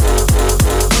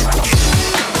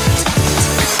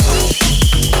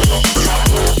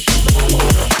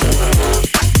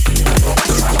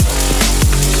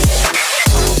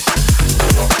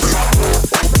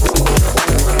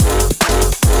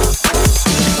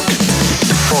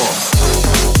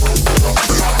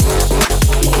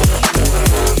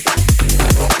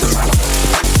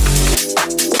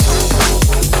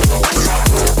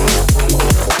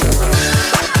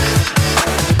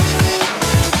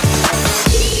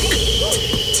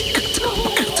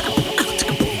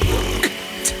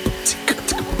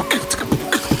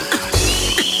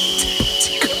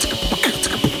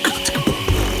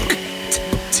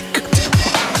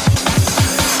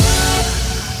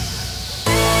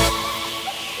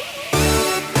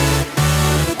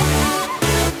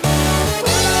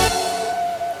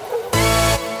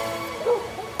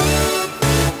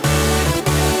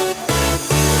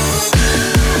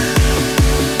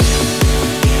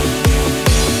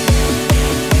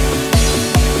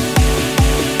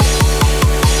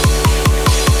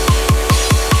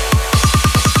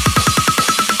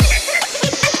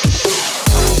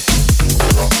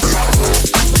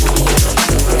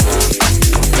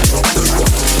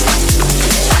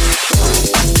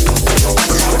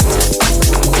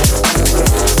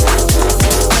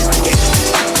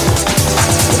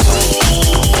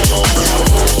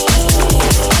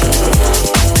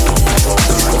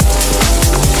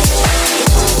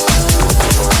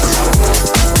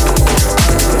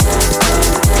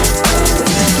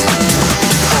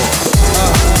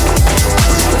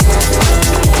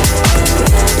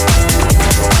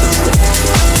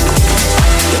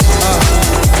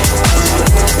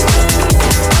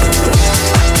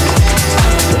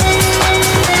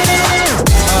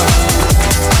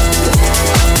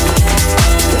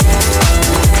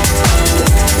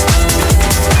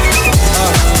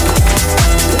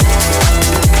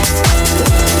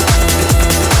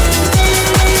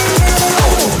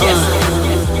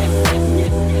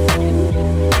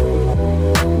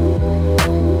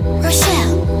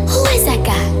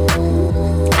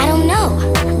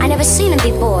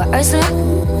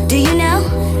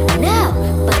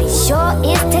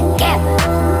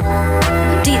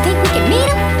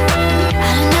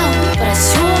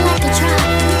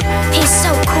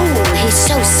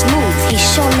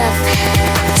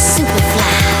 love. Super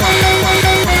fly.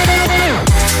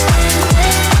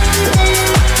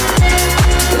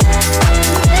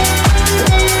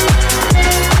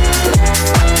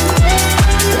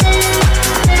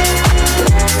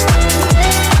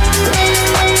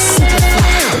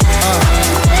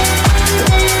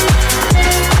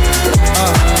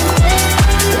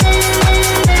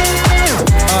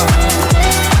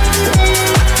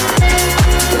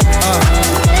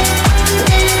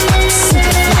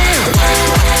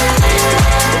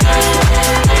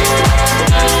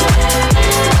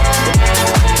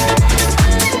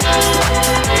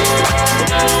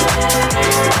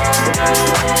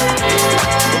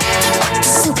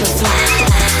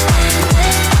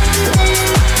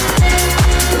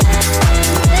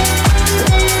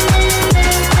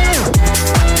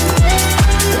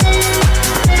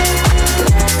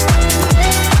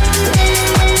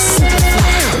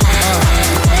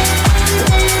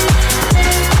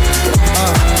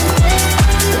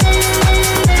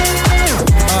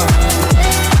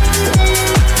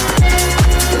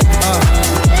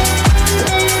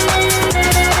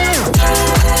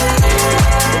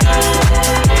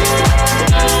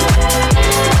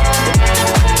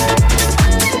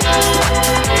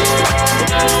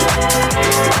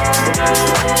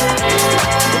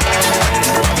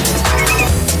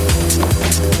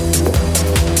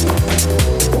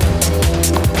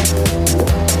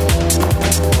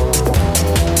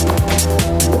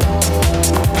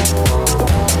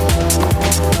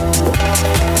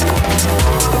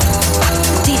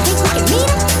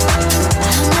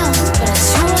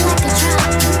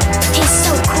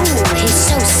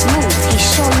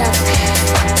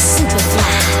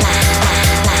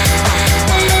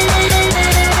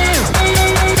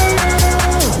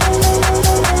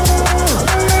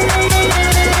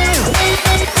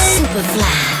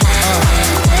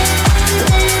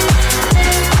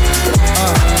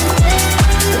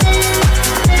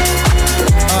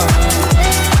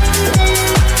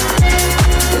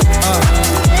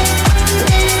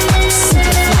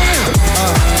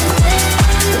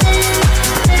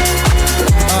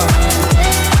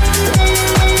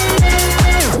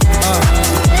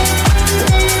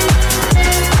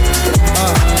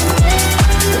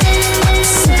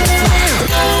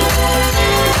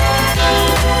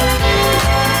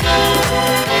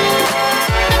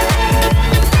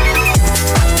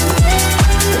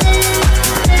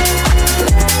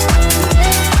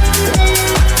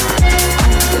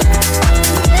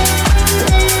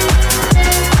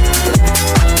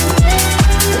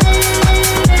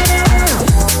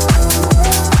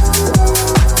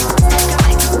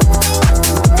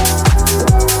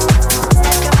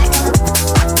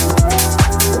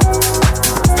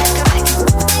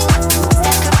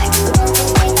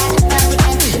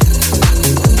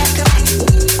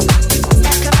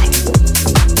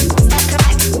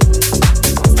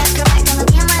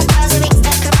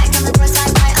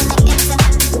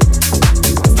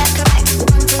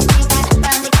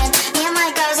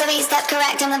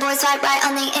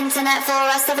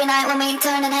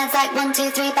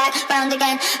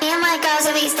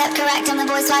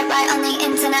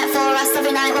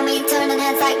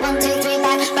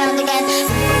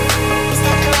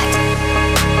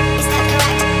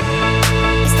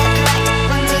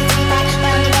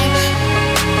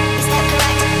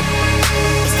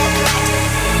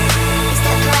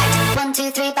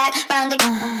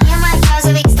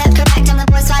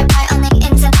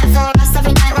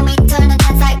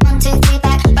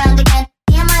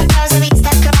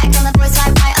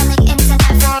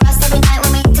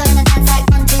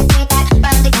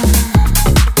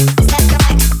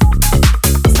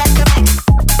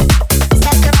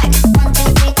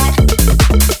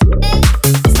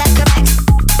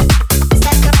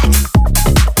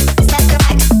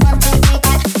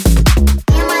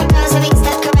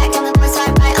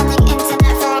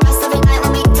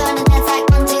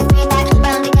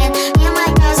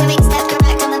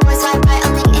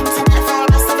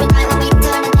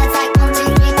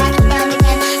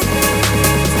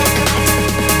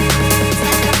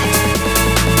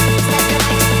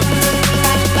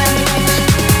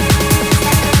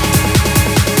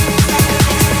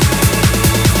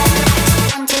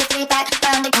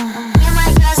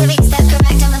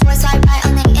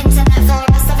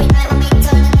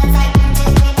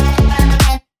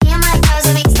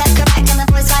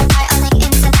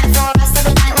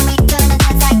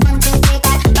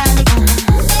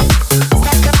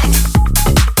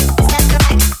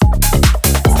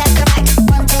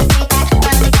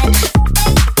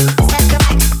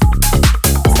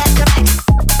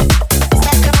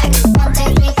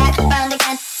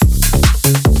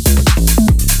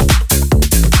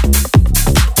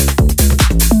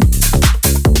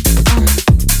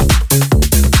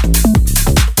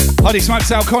 Bloody Smoke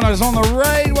Sal Connor's on the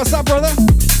raid. What's up, brother?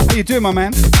 How you doing, my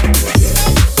man?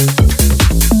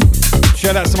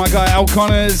 Shout out to my guy Al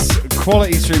Connors,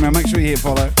 quality streamer. Make sure you hit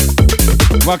follow.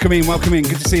 Welcome in, welcome in.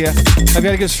 Good to see you. Have you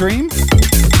had a good stream?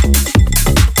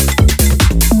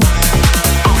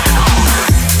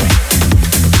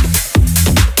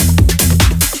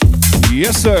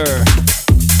 Yes, sir.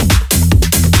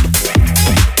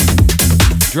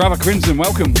 Driver Crimson,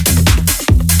 welcome.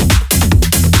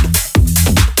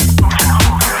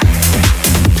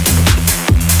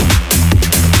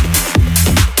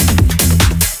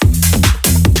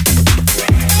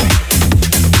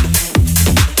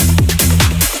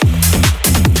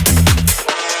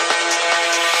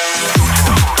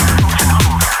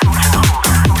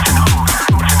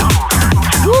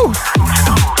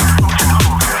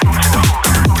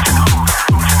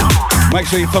 Make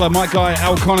sure you follow my guy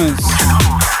Al Connors.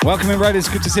 Welcome in, Raiders.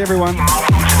 Good to see everyone.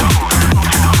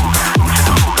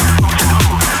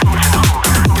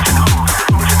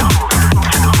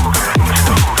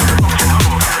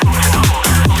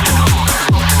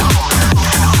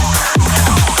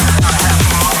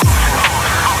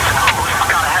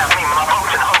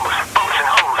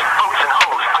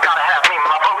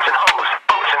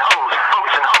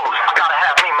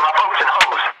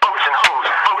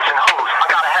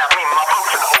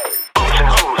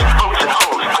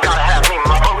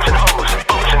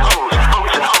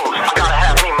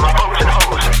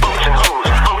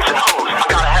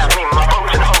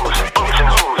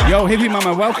 Hippie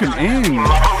Mama, welcome in.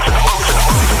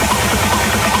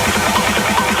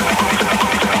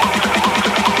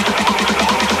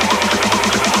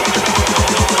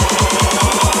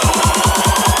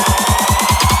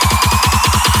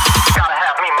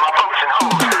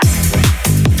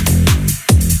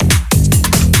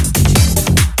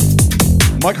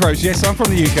 Micros, yes, I'm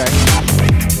from the UK.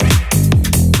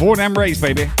 Born and raised,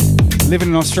 baby. Living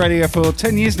in Australia for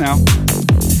 10 years now.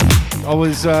 I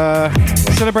was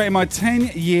celebrating my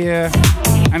 10-year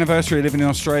anniversary living in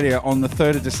Australia on the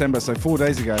 3rd of December, so 4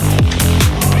 days ago.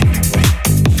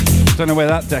 Don't know where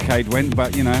that decade went,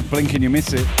 but, you know, blink and you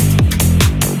miss it.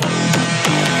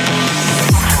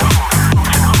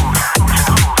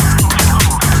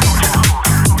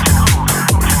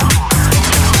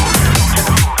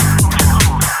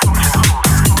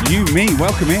 You, me,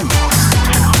 welcome in.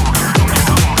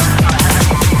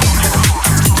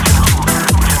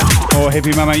 Oh,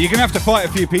 Hippie Mama, you're going to have to fight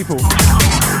a few people.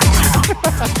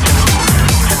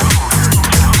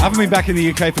 I haven't been back in the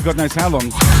UK for God knows how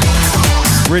long.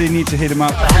 Really need to hit him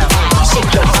up.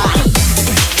 Shake your body.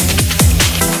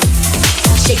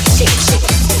 Shake, shake, shake.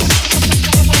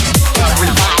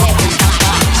 Everybody, everybody.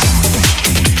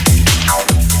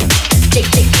 Shake,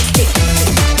 shake, shake.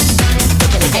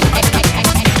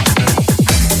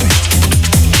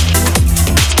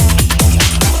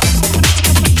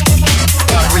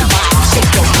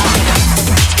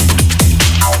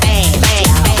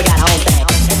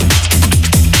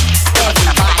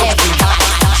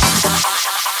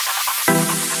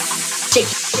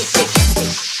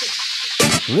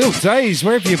 Lil Days,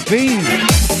 where have you been?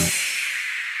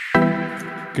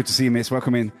 Good to see you, miss.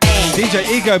 Welcome in. DJ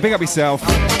Ego, big up yourself.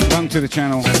 Welcome to the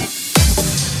channel.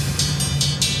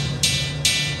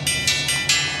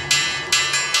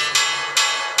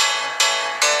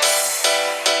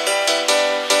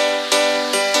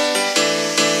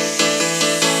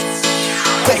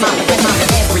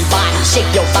 Everybody,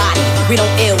 shake your body. We don't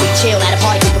ill, we chill at a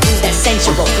party. We prove that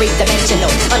sensual,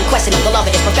 three-dimensional, unquestionable. The love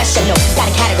it is professional.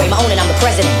 Got a category, my own, and I'm the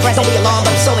president. Don't be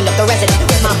alarmed, I'm sewing up the resident.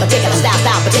 With my particular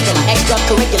style, particular,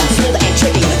 extracurricular, smoother and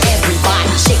trivial.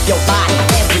 Everybody, shake your body.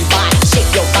 Everybody, shake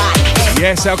your body.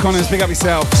 Yes, Al Connors, big up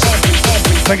yourself.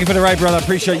 Thank you for the raid, brother.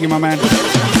 Appreciate you, my man.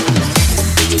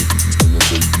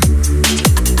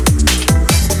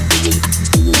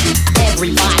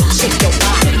 Everybody, shake your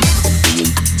body.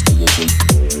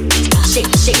 Shake,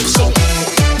 shake, shake.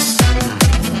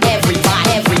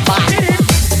 Everybody, everybody.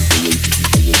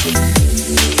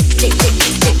 Shake, shake,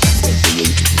 shake.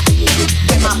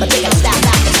 With my particular style.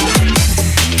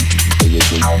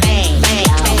 Bang, bang,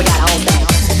 we got a whole thing.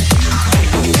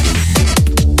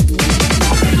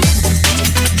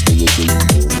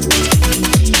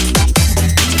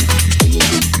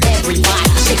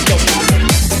 Everybody, shake your body.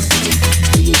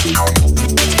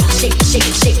 Shake,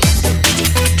 shake, shake.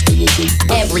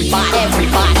 Everybody,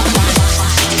 everybody.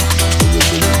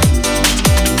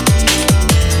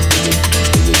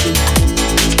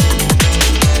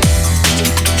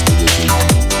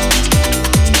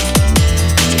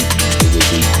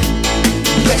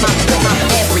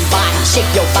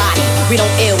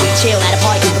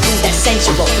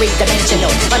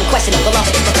 three-dimensional, unquestionable, the love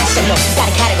is professional. Got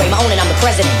a category, my own, and I'm the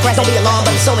president. Don't be alarmed,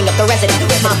 but I'm sewing up the resident.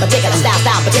 My particular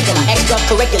style particular,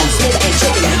 extracurricular, smoother and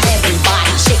trickier.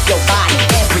 Everybody, shake your body.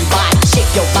 Everybody,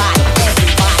 shake your body.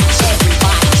 Everybody,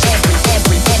 everybody, every.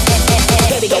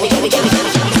 Here we go.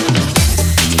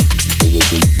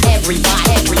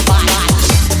 Everybody.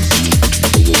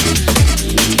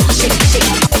 Shake.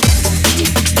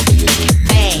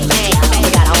 Bang, we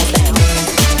got our own thing.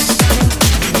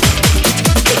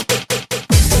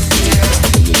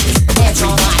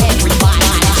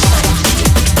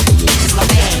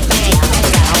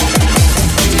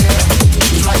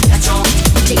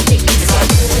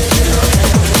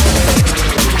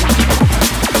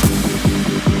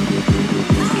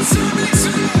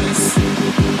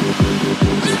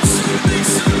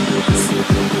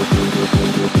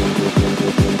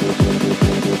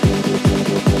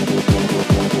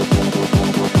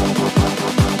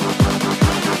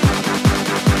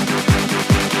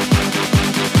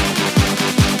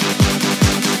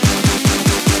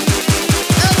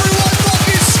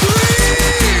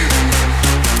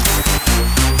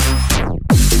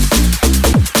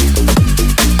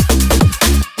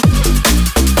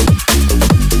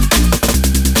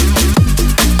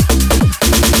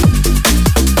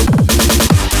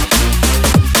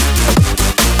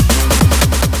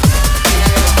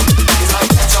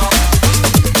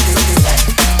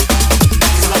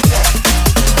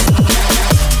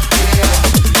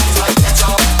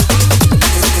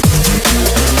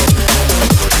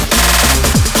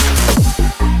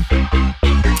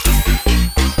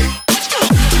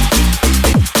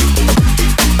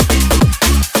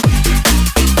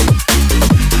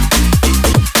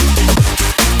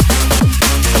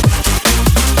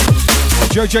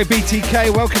 Jojo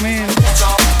BTK, welcome in.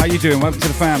 How you doing? Welcome to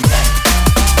the fam.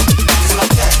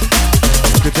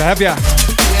 Good to have ya.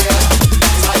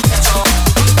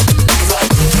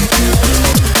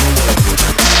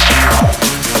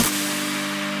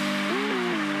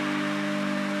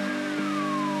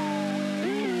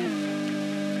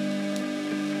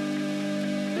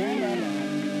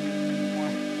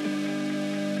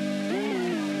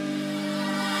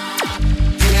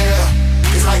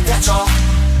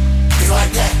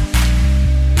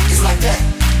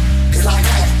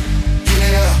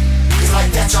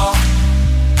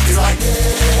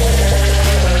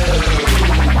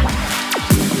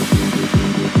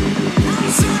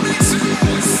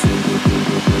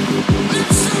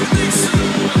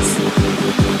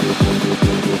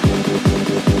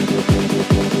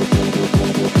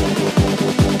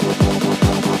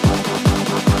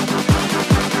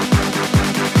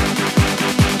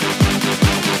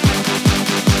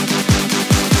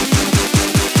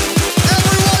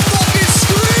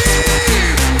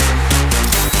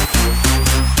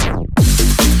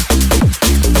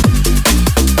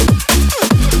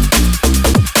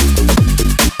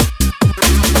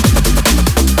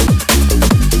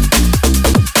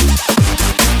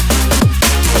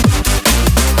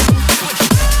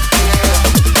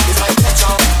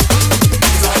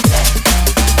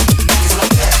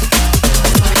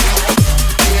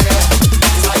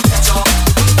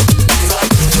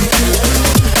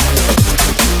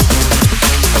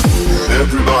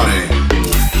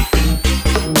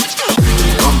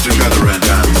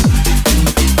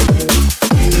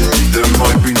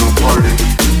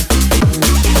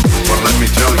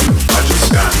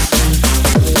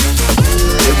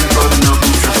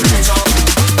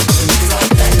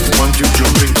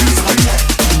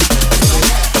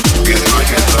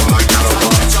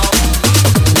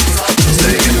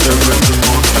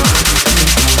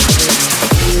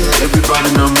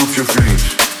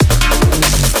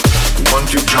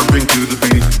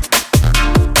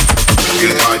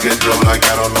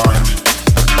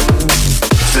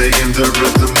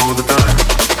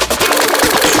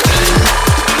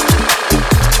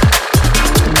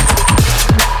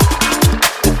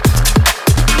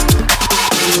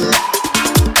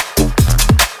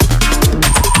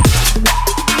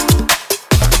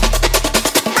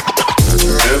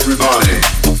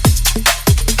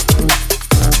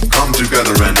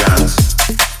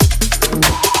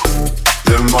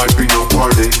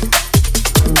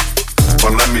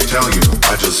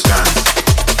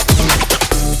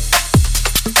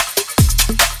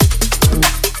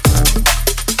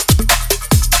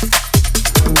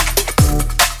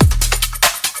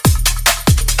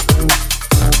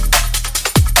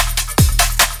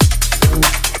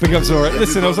 Big ups, alright.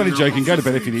 Listen, I was only joking. Go to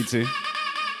bed if you need to.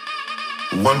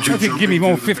 If you could give me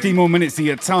 15 more minutes to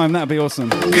get time, that'd be awesome.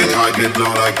 Get high, get low,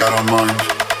 I got on mine.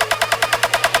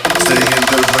 Stay in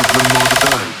the rhythm all the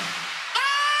time.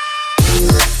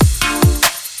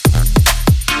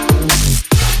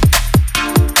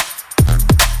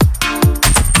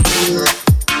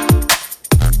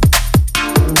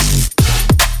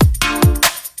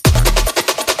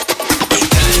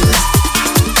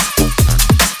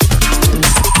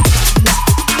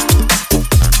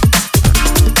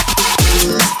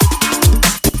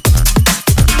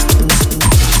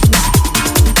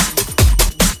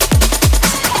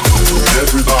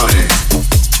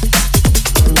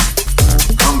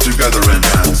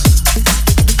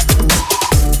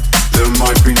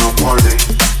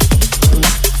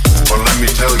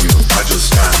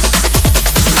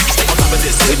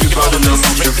 you roll with this,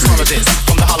 drink this, swallow this,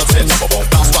 from the hollow tips.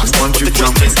 Bounce box with the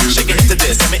quick kiss. Shake it hit to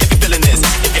this, tell me if you're feeling this.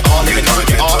 If you are, nigga, know if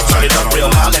you are, turn it up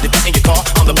real loud, let it beat in your car.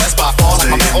 I'm the best by far,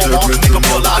 like my man Omar. Make a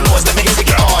real loud noise, let me hear what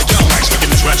you are, yo. Making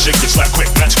this rap shake, get slap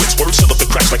quick, match quits, words seal up the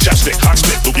cracks like chapstick, hot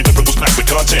spit. Don't give lyrics packed with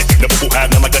content, never will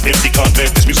have none like an empty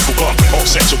convent. This musical gauntlet, all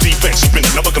set, so defense. You've been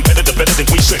another competitor better than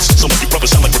we sense. Some of you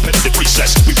brothers sound like repetitive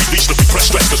presets. We release the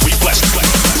repressed stress, cause we blessed.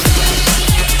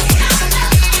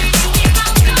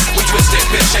 We twisted,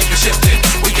 been shaped and shifted.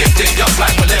 We gifted, young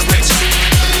black with lyrics.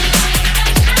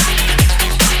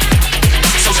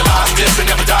 Socialize, dip and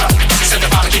never die. Send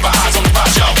them out and keep our eyes on the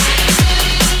prize, yo.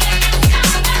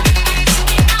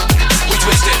 We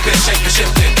twisted, been shaped and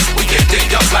shifted. We gifted,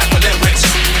 young black with lyrics.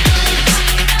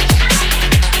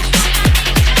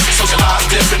 Socialize,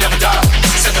 dip and never die.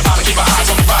 Send them out and keep our eyes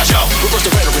on the prize, yo. Reverse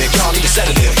the rhetoric, y'all need a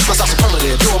sedative. My style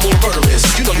superlative, you're more murderous.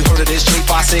 You know you heard of this,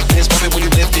 J5 sickness. Bump it when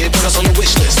you lift it, put us on your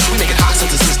wish list. We make it hot,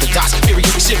 synthesis, the dots. Period,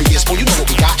 we serious, boy, you know what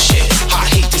we got. Shit, hot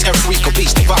heat, these every week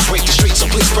obese. They vibrate the streets, so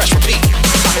please press repeat.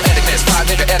 Etiquette, fly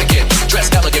nigga etiquette. Dress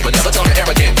elegant, but never talking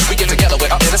arrogant. We get together with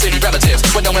our inner city relatives.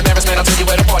 With no embarrassment, I'll tell you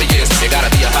where the party is. It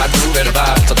gotta be a hot groove and a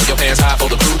vibe. So put your hands high for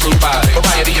the crew vibe.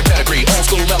 Variety and pedigree, old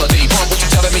school melody. Bump what you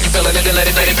telling me, you feeling it, then let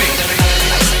it be.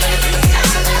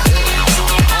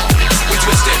 We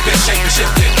twisted, been shaped and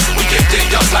shifted. We gifted,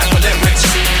 young black with lyrics.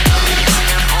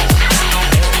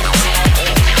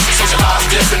 Socialize,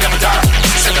 dip and never die.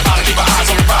 Send them out and keep our eyes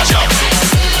on the prize, yo.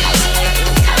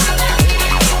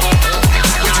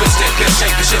 We twisted, been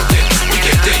shaped and shifted. We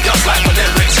gifted, young black with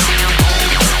lyrics.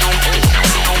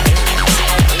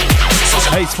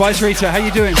 Hey, Spice Rita, how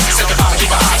you doing? Send them out and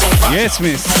keep our eyes on the prize. Yes,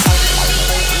 miss.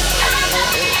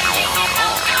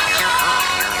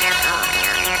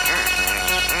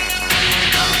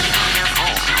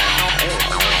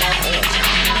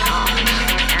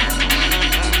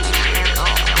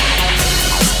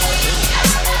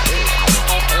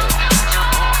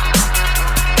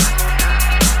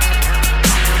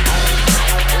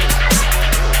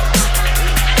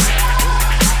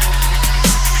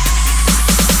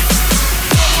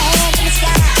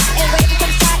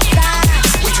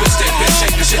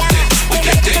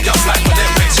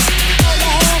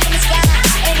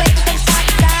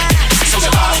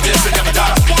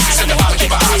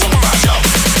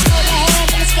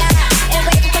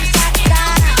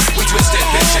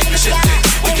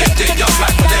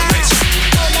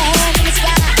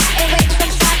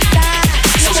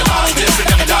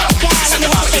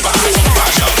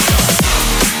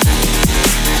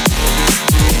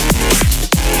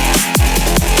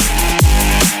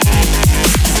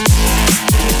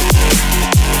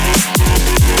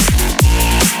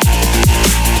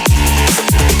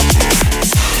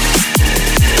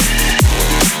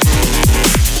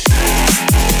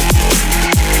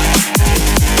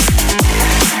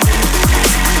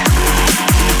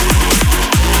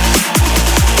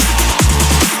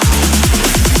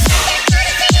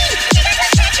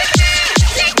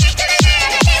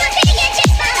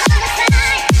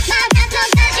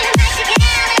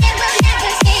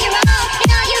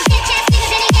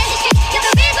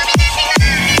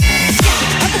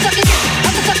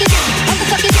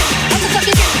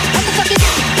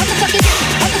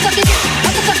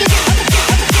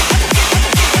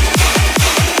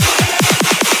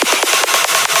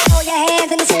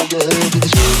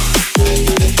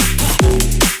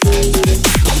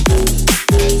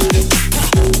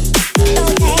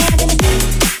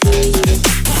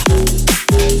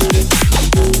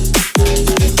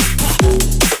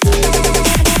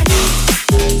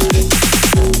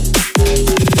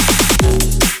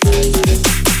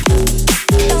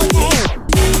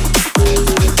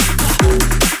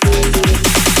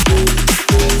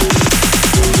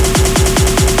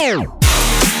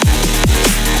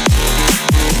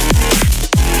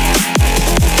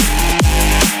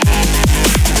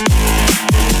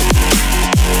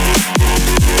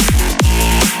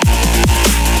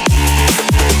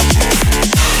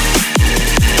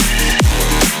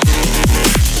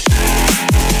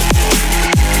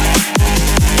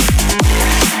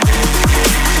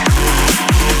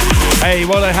 Hey,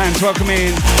 Wallow Hands, welcome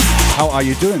in. How are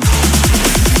you doing?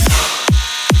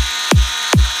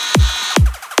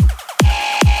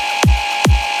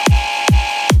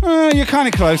 You're kind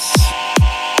of close.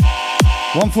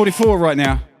 144 right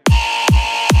now.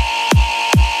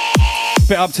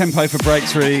 Bit up tempo for break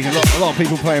 3. A lot of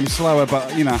people play them slower,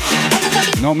 but you know,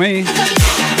 not me.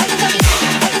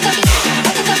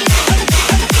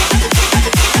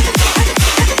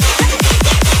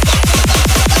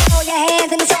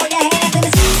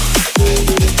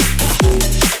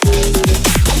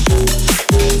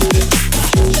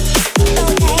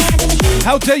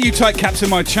 How dare you type caps in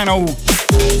my channel?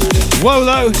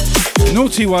 Wolo,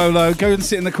 naughty Wolo, go and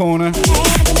sit in the corner.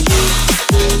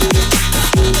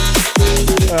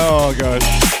 Oh god.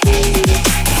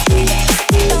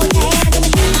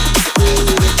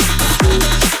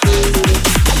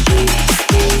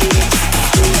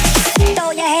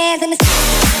 Throw your hands in the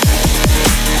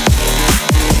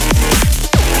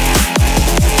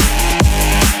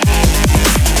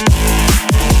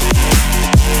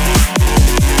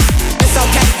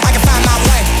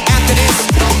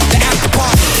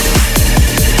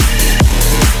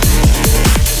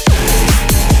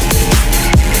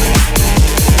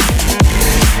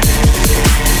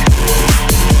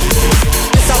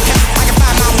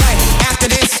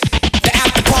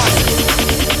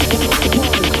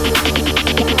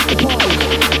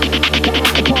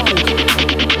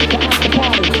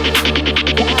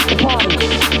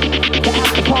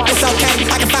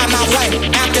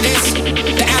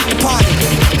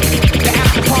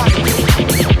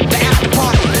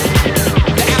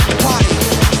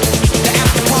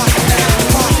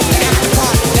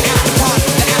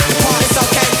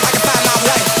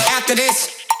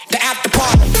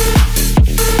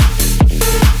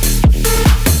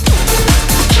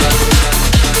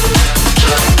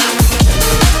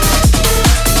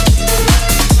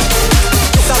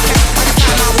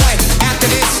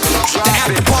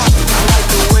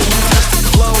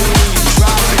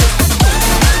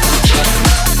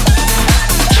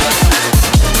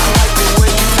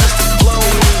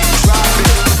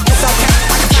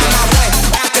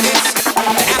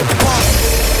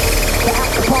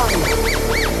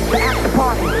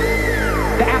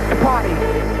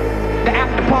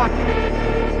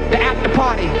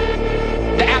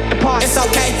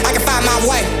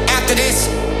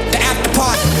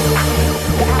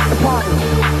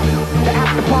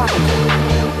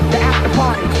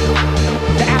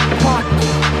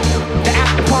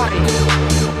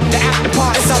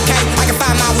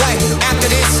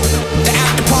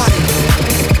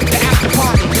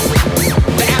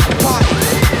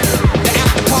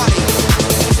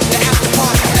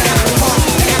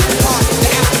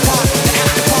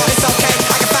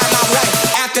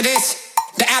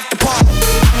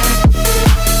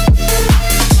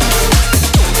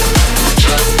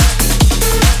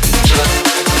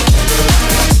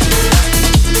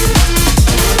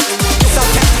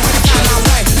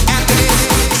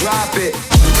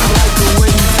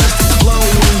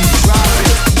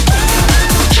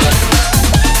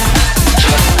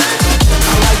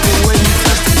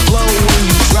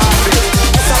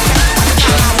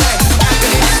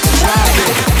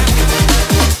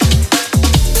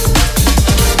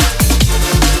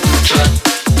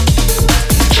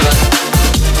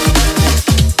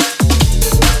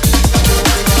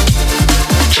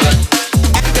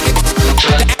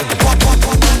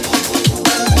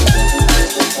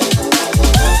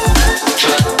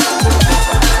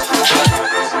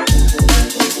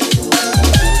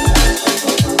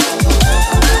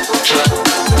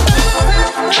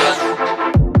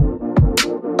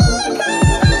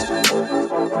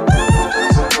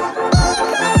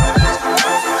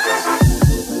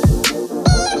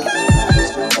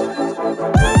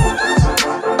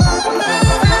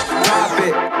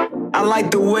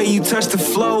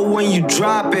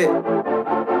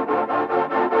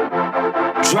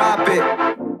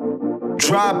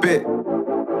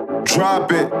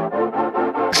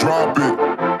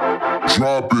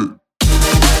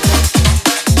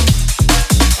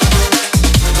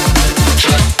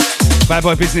Bad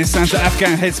Boy Business sounds like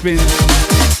Afghan Headspin.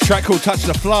 Track called Touch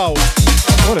the Flow.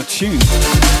 What a tune.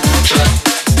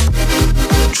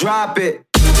 Drop it.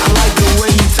 I like the way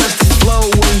you touch the flow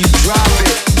when you drop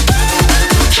it.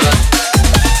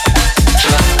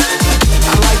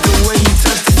 I like the way you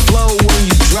touch the flow when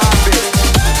you drop it.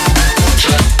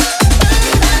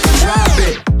 Drop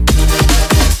it.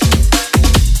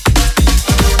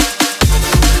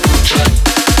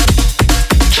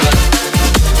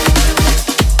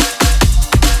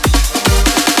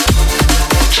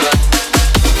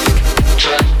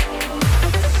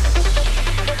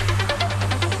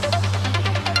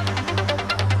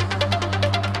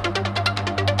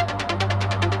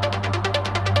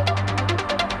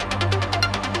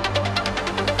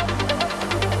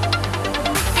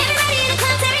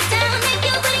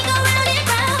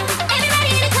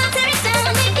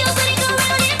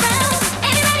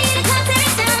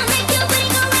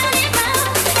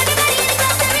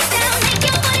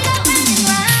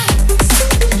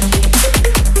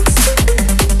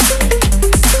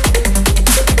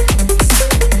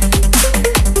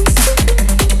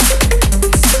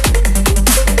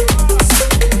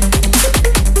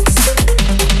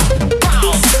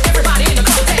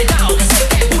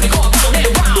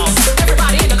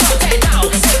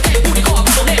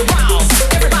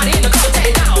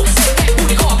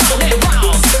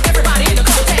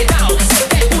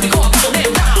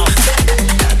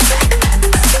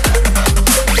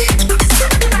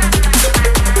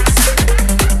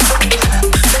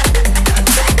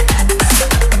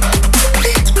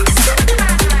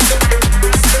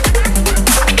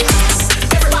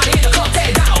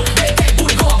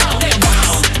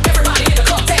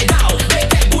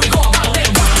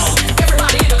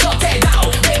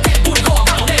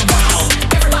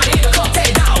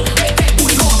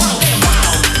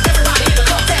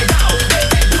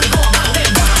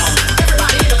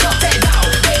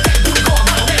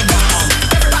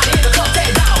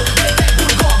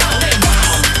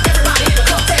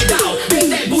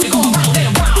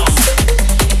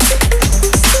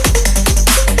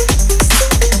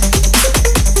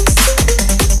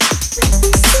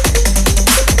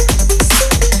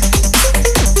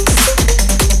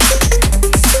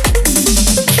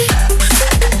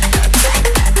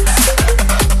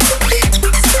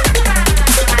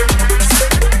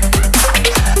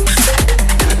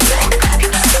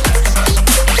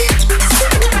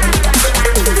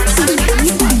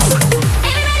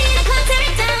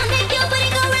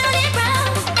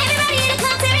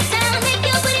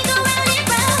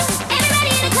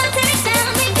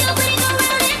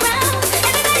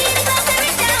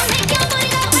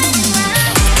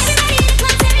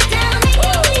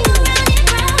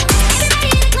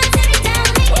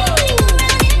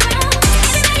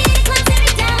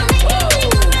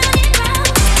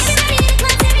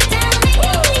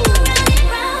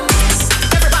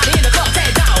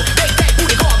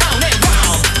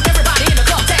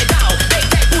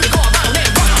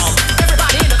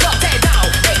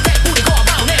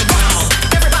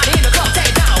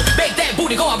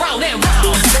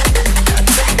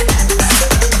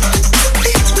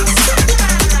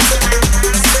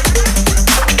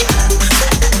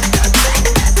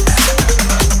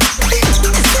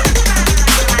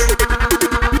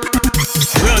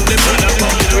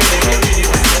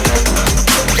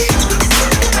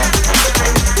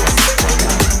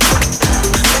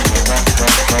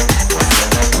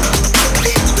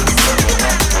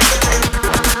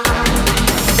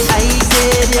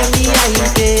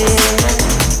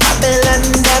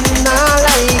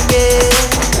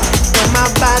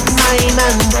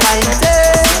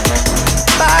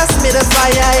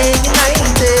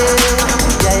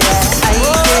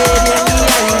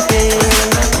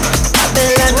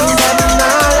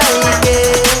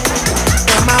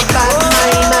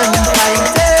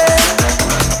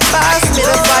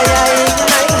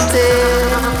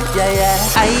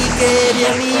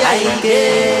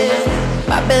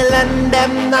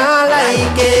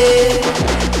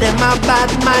 a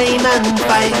bad mind and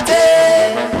fight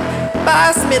it.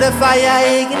 Pass me the fire,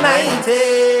 ignite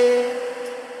it.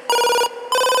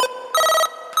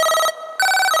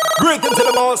 Greetings to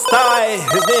the Most High.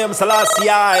 His name Selassie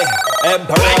I,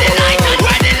 Emperor of the world.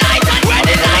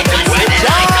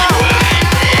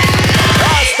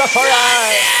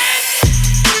 Rastafari.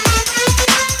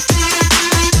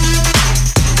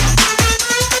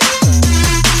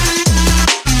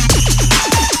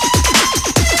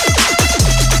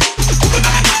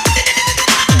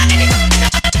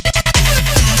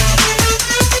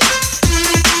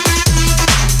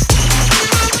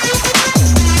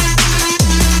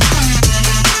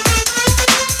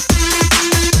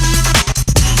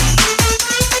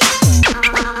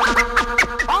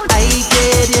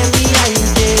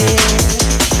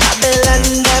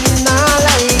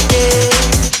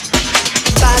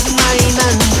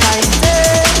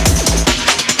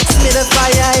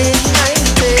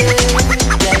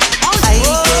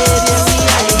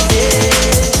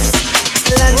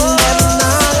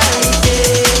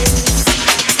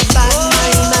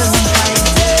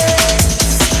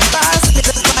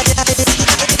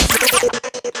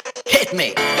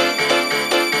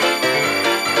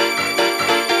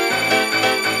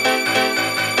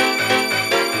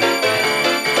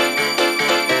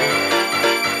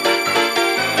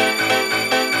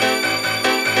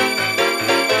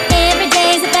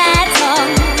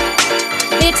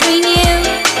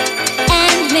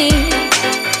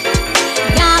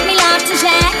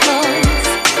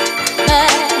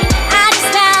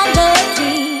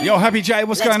 Happy Jay,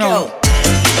 what's going on?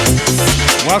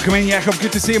 Welcome in, Jakob.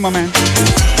 Good to see you, my man.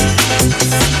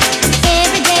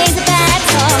 Every day's a bad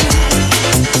song.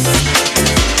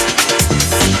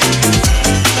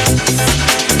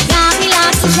 Got me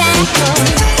locked in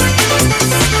shackles.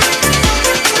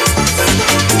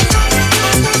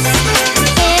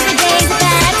 Every day's a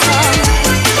bad song.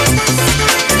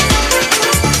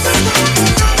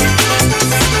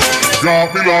 Got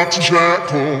me locked in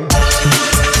shackles.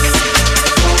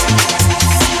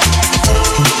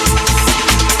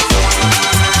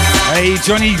 Hey,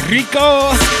 Johnny Rico.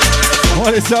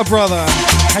 What is up, brother?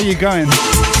 How you going?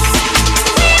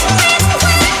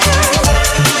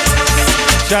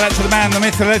 Shout out to the man, the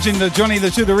myth, the legend, the Johnny,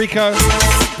 the Judah Rico.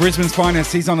 Brisbane's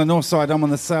finest. He's on the north side, I'm on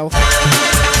the south.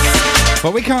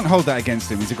 But we can't hold that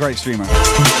against him. He's a great streamer.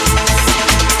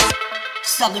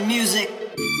 Southern music.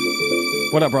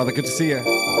 What up, brother? Good to see you.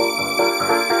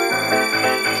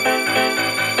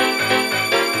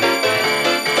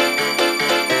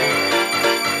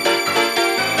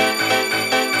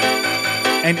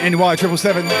 NY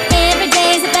 777. Every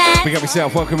day's a bad. Pick up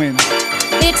yourself. Welcome in.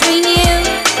 Between you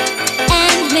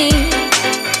and me.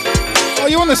 Oh,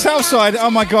 you're on the south side.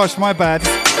 Oh my gosh, my bad.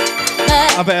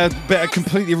 I better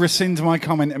completely rescind my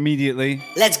comment immediately.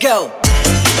 Let's go.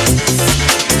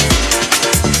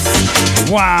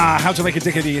 Wow, how to make a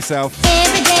dick of yourself.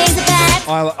 Every day's a bad.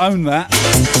 I'll own that.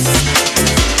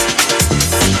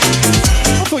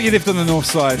 I thought you lived on the north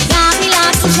side. Got me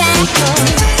locked in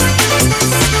shackles.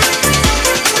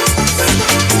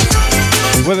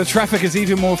 Where the traffic is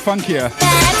even more funkier.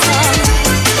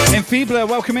 Enfeebler,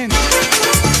 welcome in.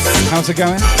 How's it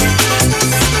going?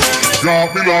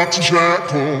 Got me locked in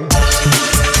shackles.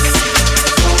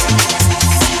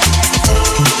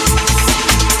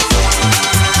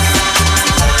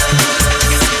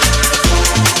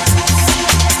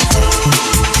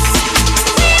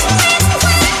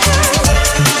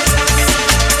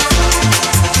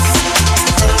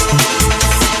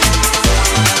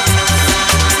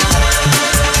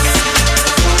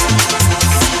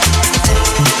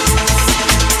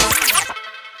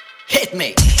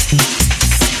 Me.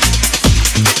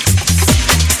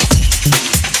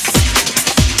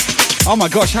 Oh my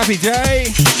gosh, happy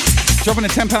day. Dropping a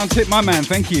 £10 tip, my man,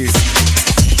 thank you.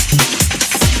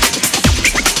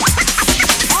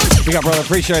 Big up, brother,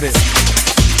 appreciate it.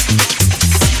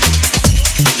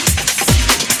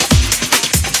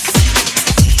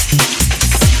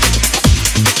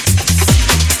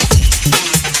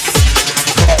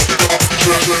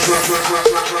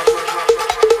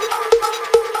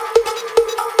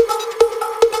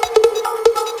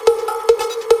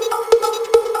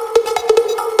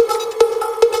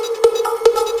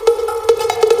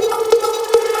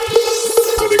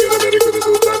 Better get a medic with his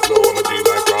hood that flow. I'm a G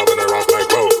like Rob and a rock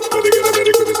like Roe. Better get a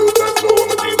medic with his hood that flow.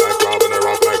 I'm a G like Rob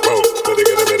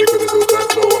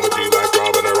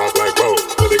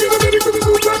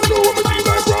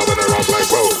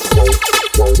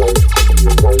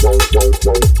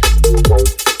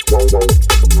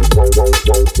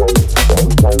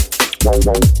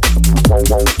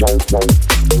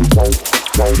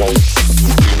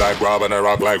Rob and I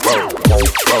rock like whoa, whoa,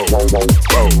 whoa, whoa,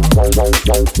 whoa, whoa. She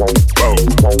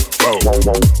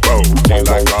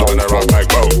like Rob and I rock like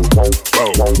whoa, whoa,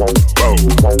 whoa, whoa, whoa.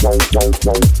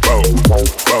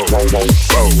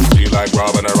 She like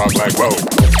Rob and I rock like whoa.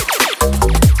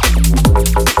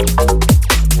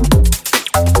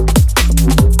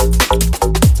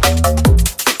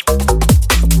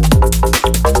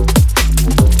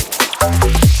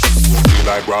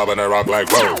 Like Rob and I rock like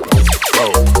whoa,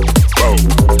 whoa, whoa,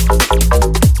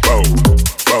 whoa, whoa,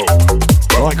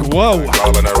 whoa. Like whoa.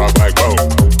 Rob and I rock like whoa,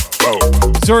 whoa.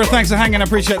 Zora, thanks for hanging. I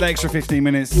appreciate the extra 15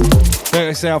 minutes. Better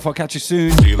yourself. I'll catch you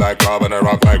soon. She like Rob and I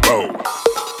rock like whoa.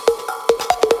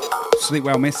 Sleep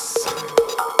well, miss.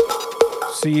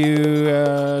 See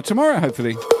you tomorrow,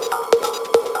 hopefully.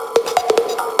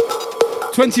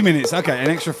 20 minutes. Okay, an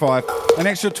extra 5. An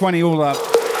extra 20 all up.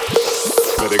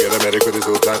 Better get a medic with his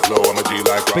old tight flow. I'm a G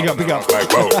like Rob. Big up, and I rock like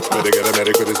whoa. Better get a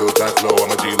medic with his old tight flow. I'm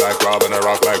a G like Rob and I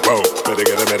rock like whoa. Better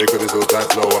get a medic with his old tight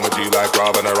flow. I'm a G like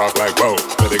Rob and I rock like whoa.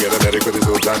 Better get a medic with his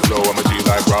old tight flow. I'm a G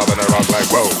like Rob and I rock like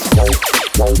whoa.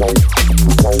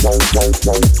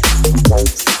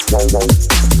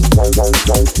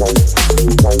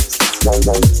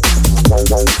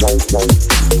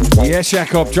 Yeah,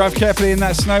 Shackop. Drive carefully in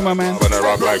that snow, my man. And I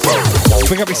rock like whoa.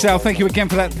 Pick up yourself. Thank you again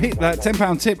for that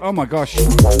 £10 tip. Oh my gosh.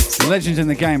 Legends in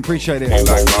the game. Appreciate it. Like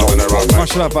Rob and I rock like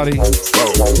much love, buddy.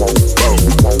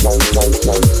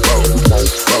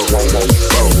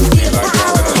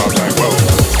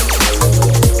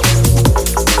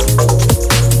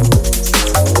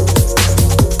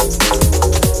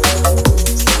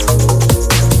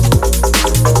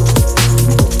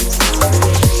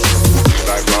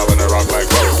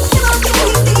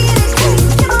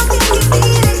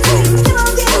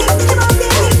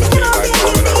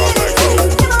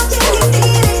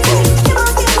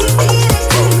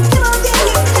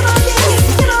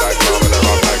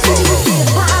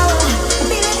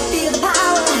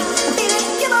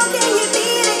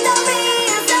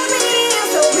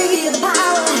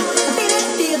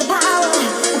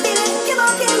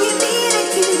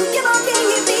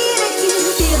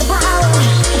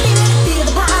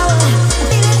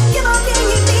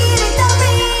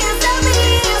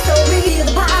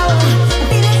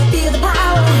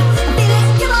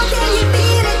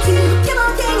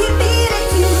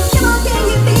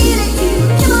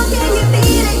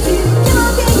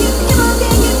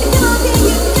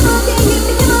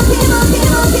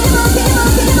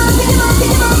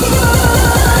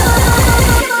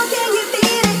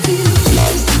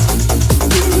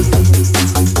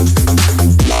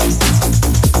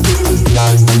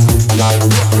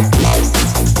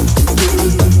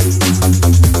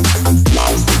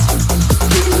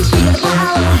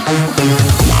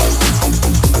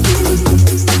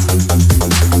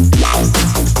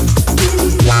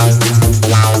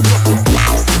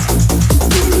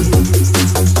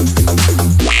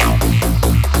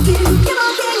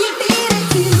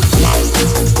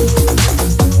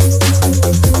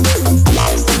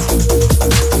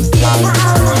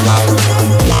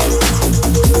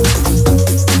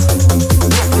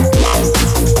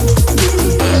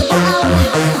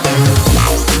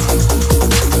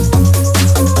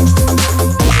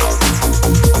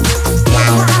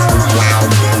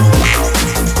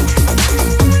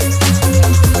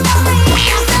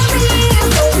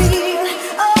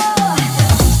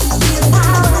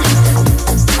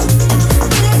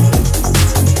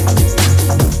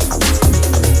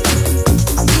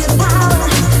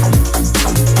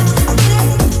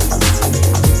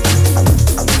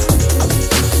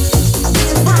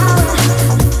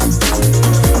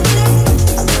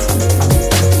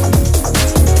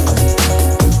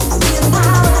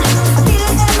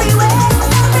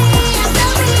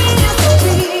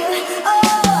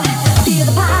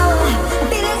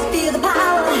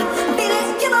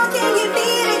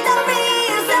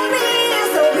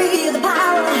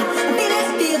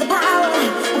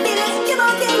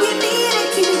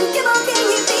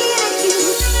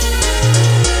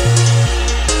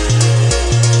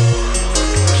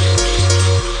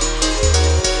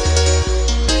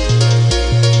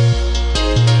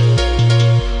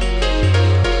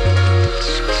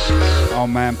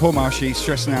 Poor Marshy,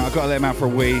 stressing out. I've got to let him out for a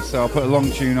wee, so I'll put a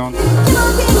long tune on.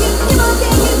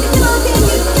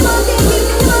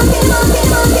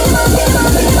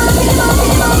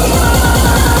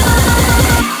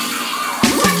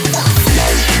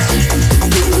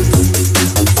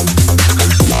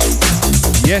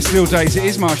 Yes, Lil Days, it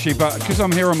is Marshy, but because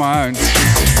I'm here on my own,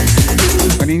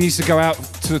 and he needs to go out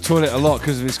to the toilet a lot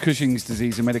because of his Cushing's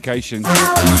disease and medication,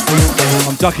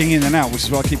 I'm ducking in and out, which is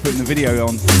why I keep putting the video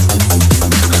on.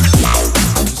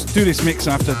 do this mix,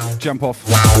 I have to jump off.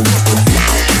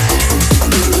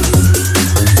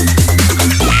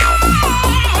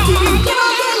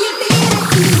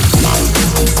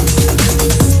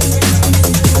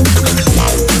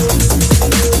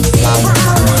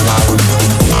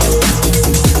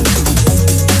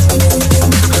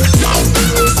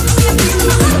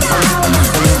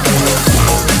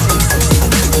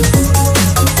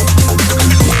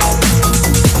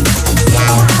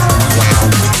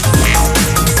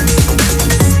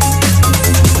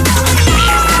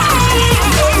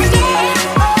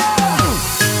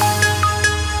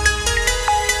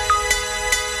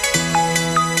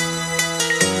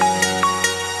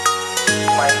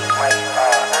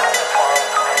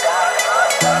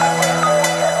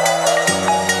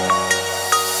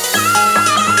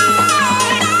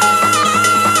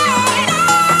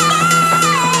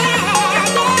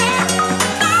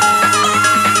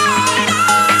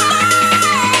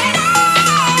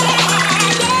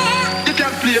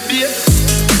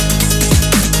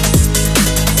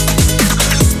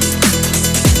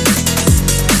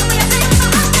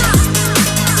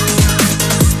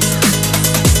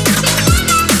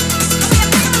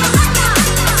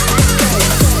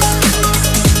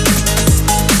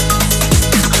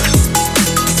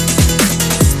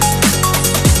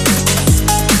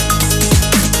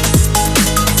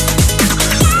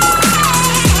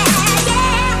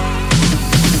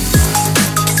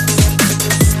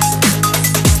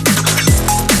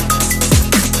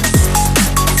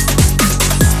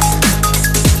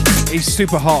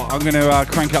 Super hot. I'm going to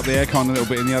crank up the aircon a little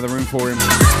bit in the other room for him.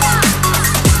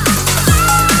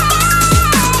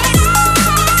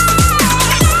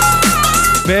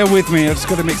 Bear with me, I've just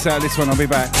got to mix out this one. I'll be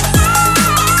back.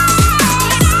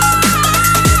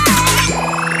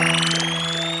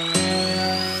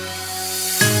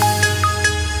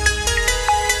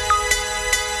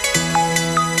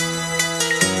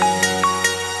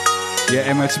 Yeah,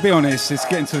 Emma, to be honest, it's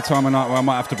getting to the time of night where I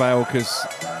might have to bail because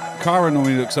Cara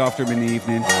normally looks after him in the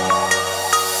evening.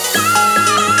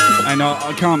 And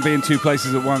I can't be in two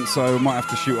places at once, so I might have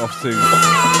to shoot off soon.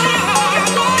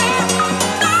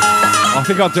 I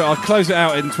think I'll close it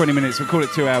out in 20 minutes. We'll call it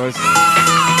 2 hours.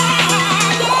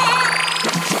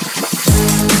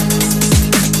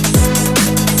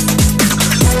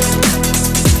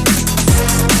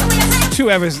 2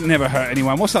 hours never hurt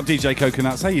anyone. What's up, DJ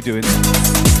Coconuts? How you doing?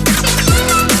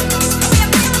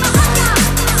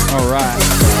 All right.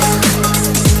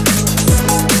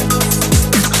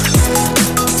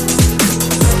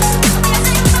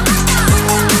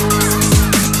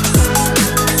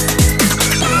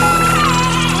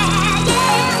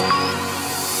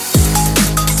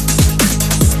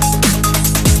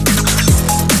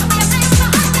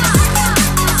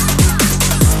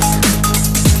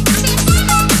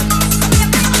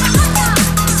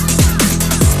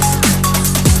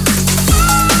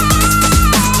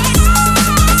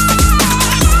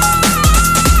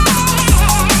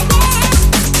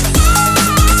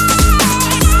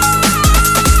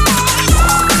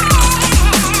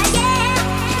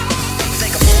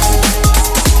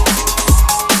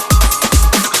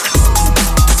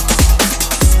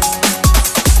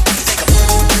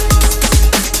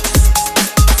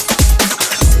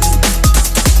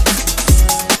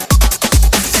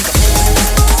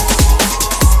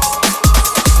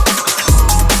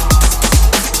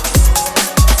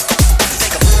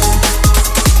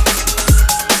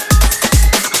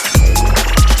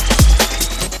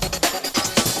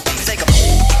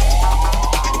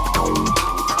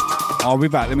 I'll be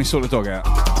back. Let me sort the dog out.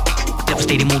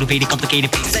 Devastated, motivated, complicated.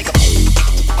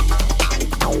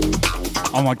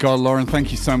 Oh my God, Lauren,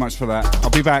 thank you so much for that. I'll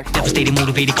be back. Devastated,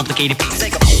 motivated, complicated.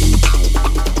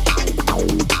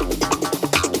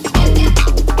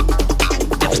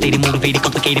 Devastated, motivated,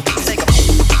 complicated.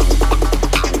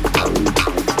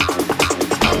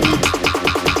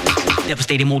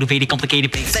 Devastated, motivated,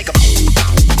 complicated.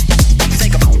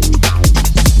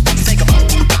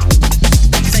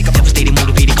 Devastated,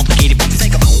 motivated, complicated.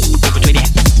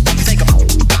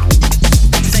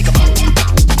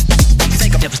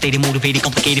 Devastated, motivated,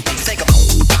 complicated.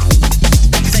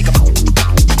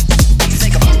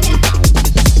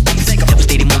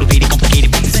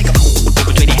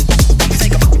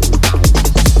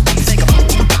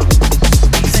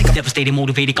 Devastated,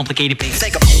 motivated, complicated.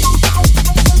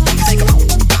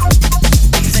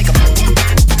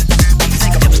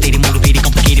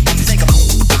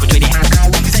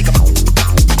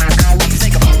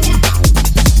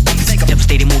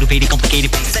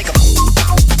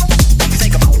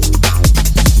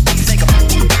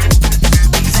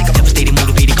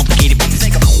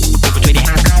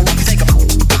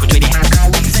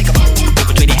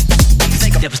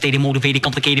 Devastated, motivated,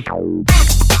 complicated.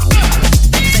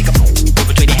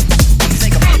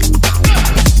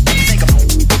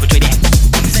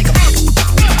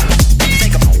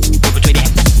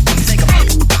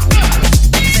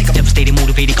 Devastated,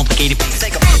 motivated, complicated.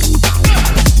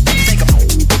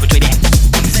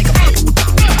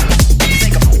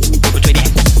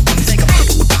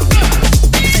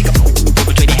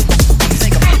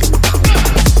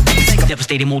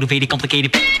 Devastated, motivated,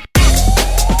 complicated.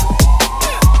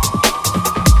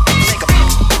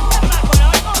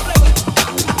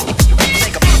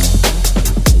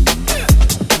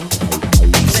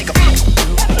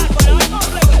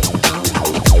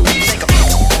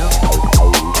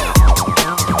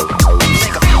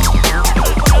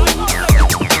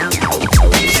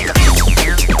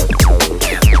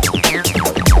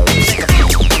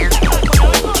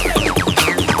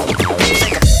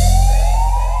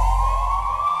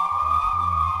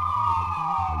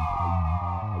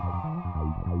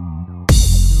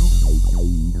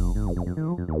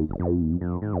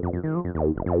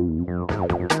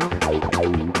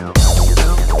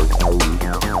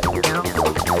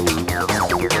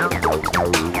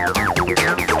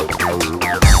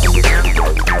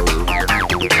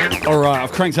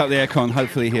 Cranked up the aircon,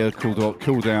 hopefully he'll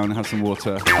cool down, have some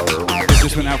water.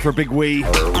 Just went out for a big wee.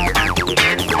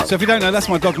 So if you don't know, that's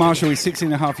my dog Marshall. He's 16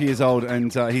 and a half years old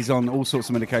and he's on all sorts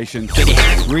of medication.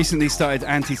 Recently started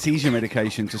anti-seizure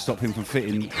medication to stop him from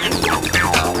fitting.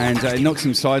 And it knocks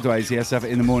him sideways. He has to have it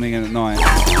in the morning and at night.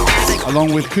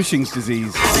 Along with Cushing's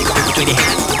disease.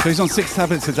 So he's on 6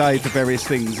 tablets a day for various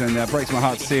things and it breaks my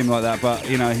heart to see him like that. But,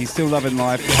 you know, he's still loving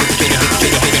life.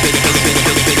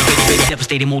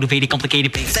 Devastated, motivated,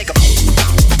 complicated.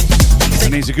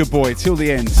 And he's a good boy till the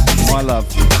end. My love.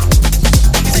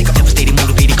 Devastated,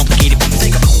 motivated, complicated.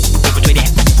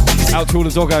 Out to all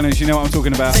the dog owners, you know what I'm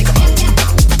talking about.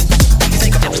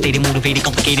 Devastated, motivated,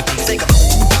 complicated.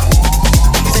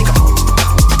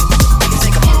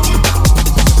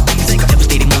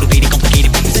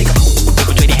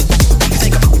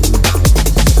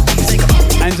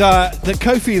 And the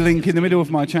Ko-fi link in the middle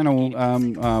of my channel,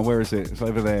 where is it? It's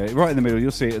over there, right in the middle.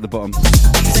 You'll see it at the bottom.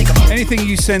 Anything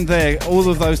you send there, all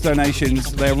of those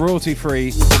donations, they're royalty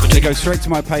free. They go straight to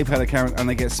my PayPal account and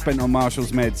they get spent on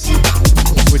Marshall's meds,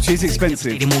 which is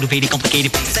expensive.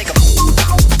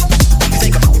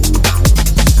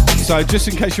 So just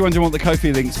in case you're wondering what the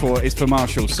Ko-fi link's for, it's for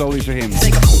Marshall, solely for him.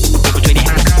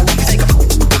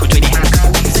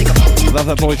 Love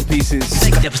that boy to pieces.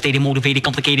 Devastated, motivated,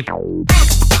 complicated.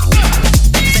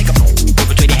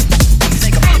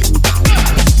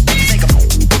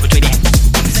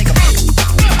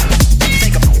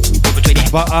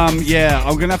 But yeah,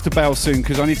 I'm gonna have to bail soon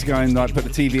because I need to go and like put the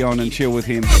TV on and chill with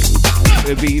him.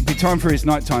 It'll be time for his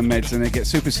nighttime meds and they get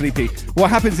super sleepy. What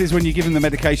happens is when you give him the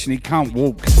medication, he can't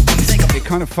walk. It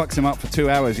kind of fucks him up for 2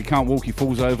 hours. He can't walk, he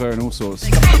falls over and all sorts.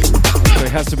 So he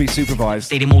has to be supervised.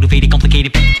 Devastated, motivated,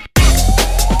 complicated.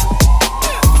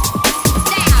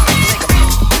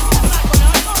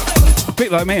 A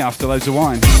bit like me after loads of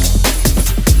wine.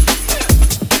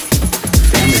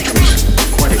 Damage was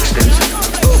quite extensive.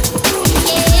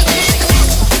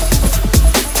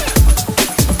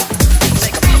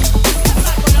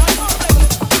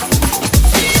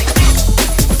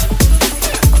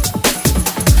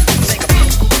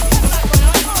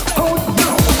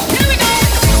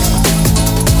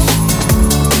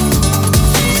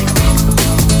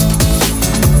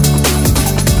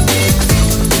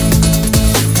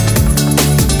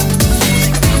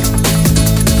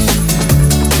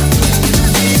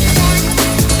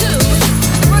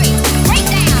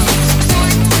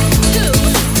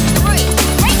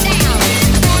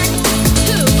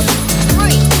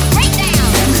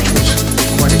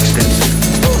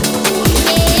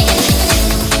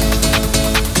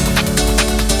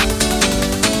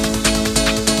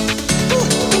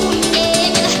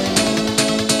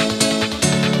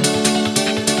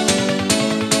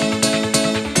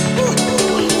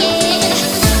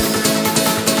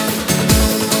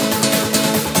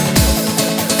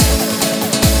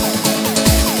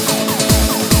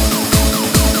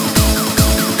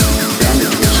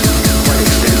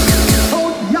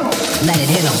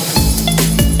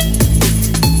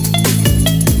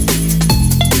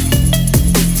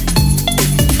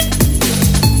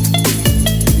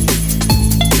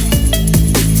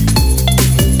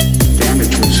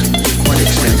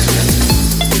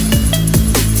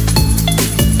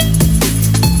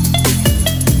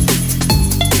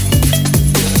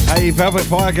 Velvet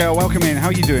Fire Girl, welcome in. How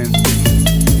are you doing?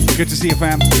 Good to see you,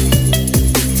 fam.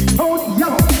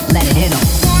 Let it hit 'em.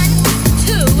 1,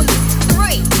 2,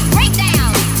 3, break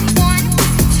down. 1,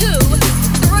 2,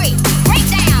 3,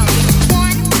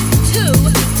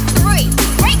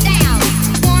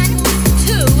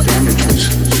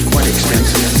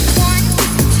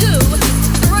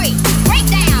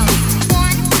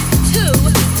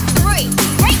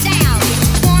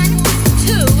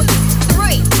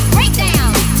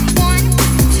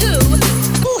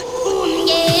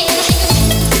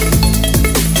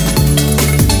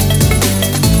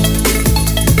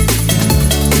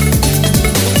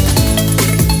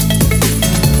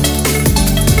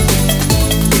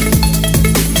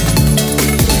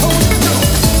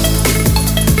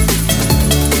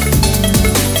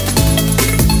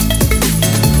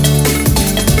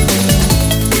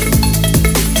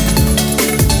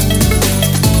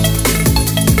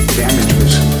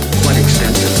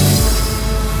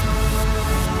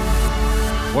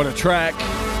 a track,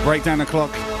 break down the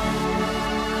clock.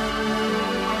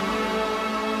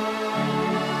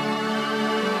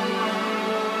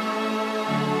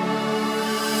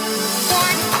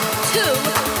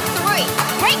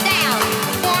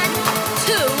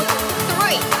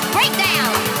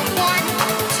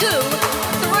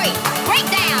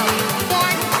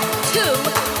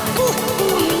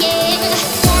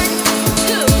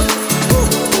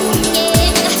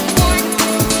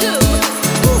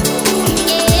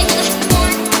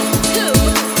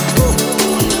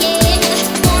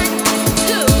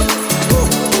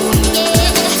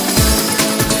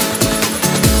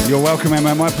 You're welcome,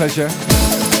 Emma. My pleasure.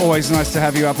 Always nice to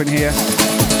have you up in here.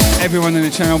 Everyone in the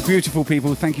channel, beautiful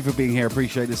people, thank you for being here.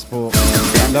 Appreciate the support.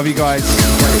 Love you guys.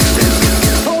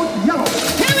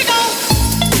 Here we go.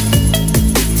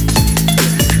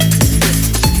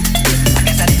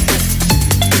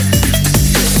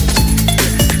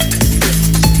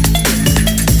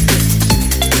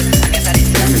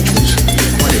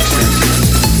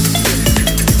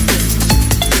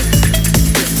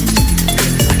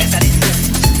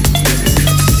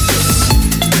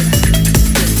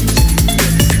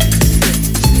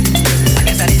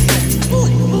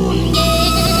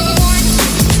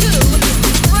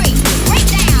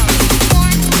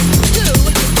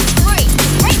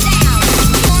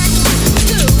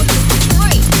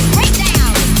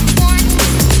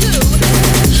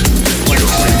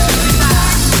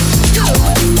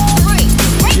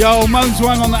 Yo, Moans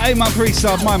One on the 8-month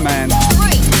resub, my man.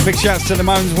 Big shouts to the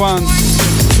Moans One.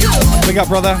 Big up,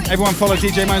 brother. Everyone follow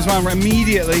DJ Moans One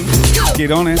immediately.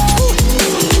 Get on it.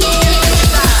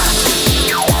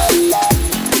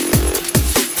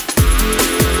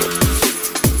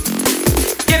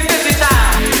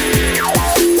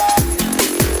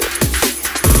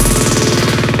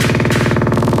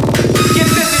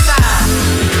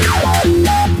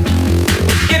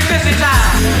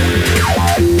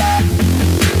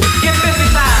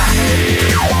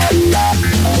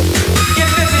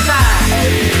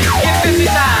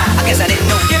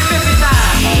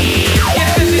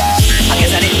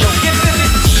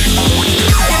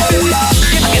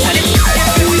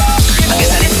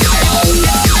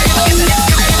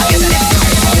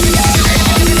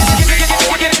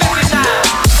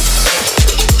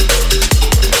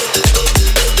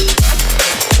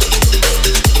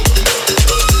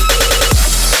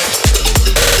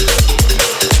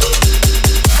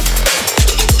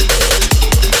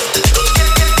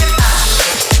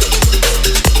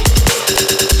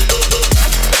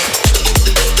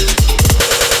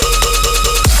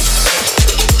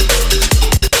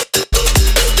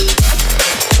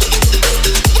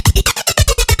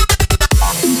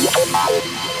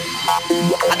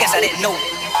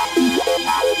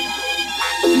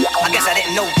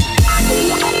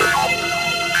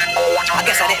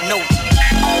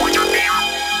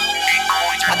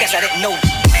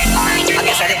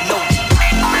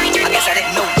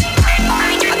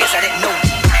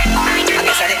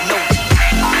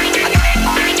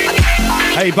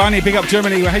 Hey Barney, big up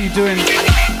Germany. How you doing?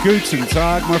 Guten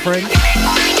Tag, my friend.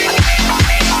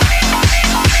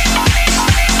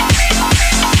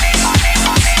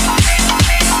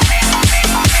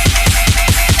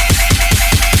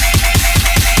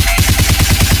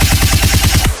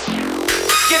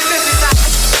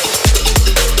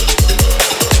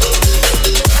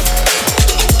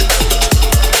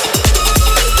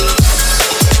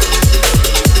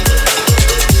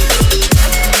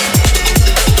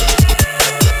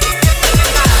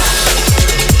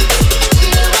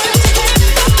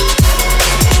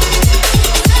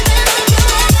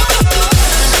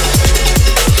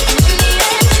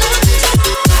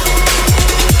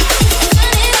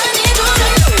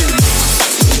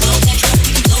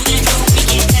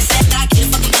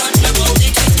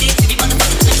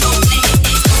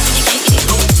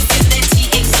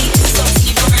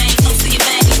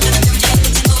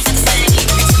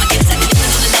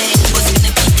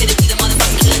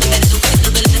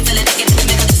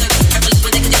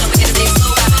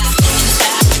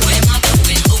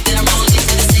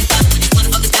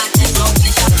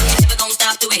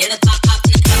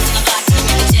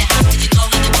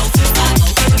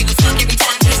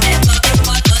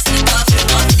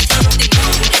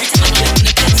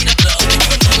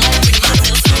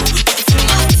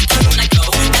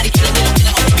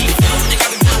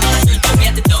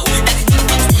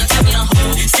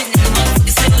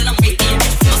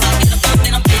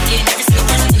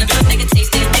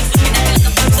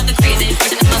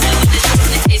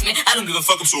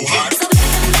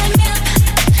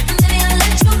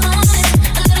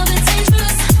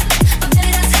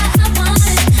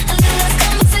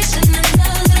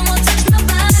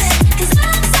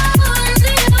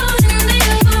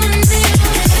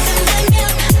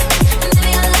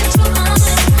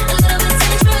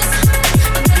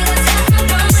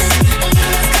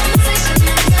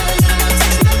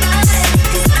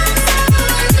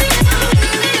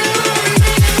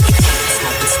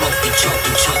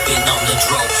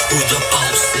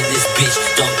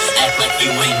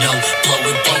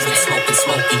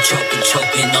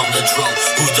 choking on the dro.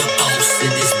 Who's the boss in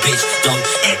this bitch? Don't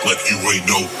act like you ain't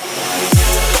know.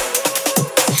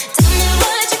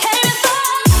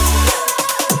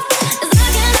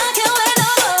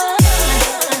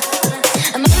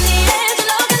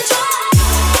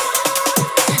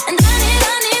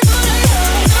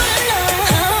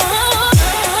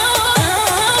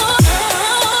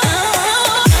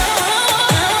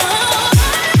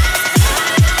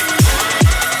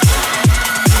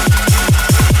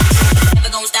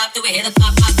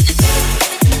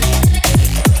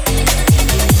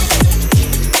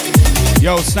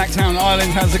 Yo, Snacktown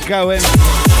Island, how's it going?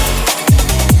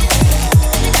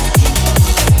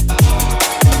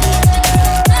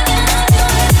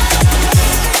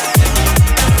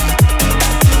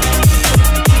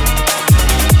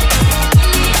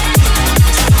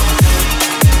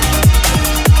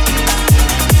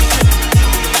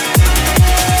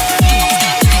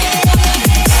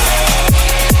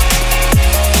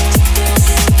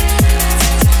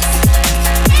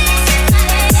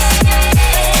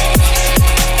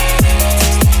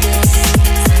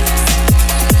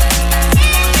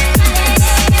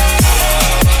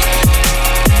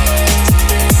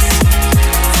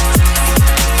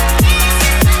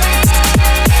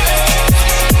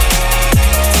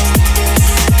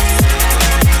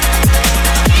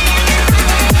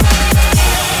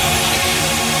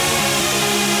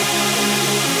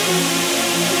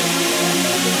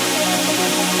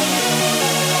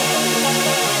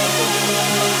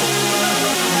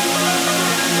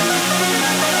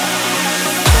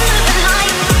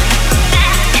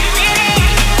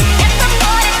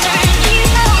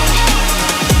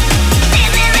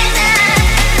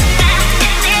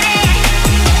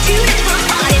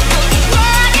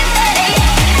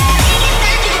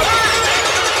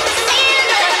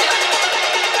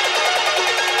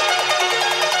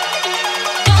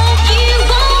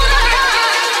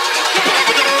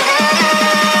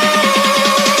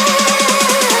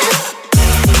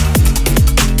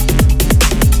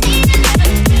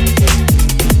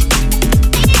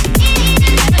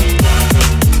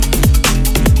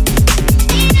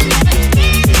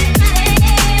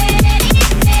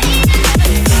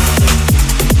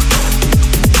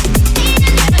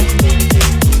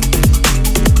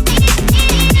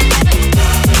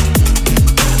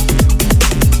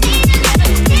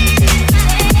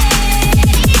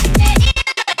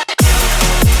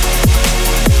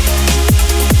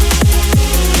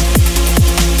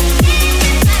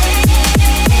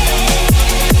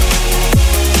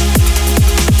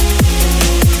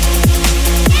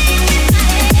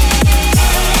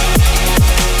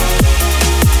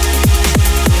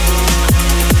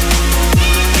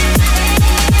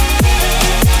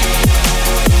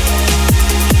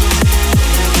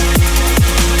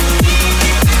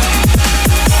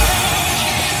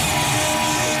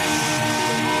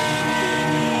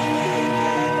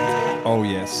 Oh,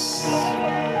 yes.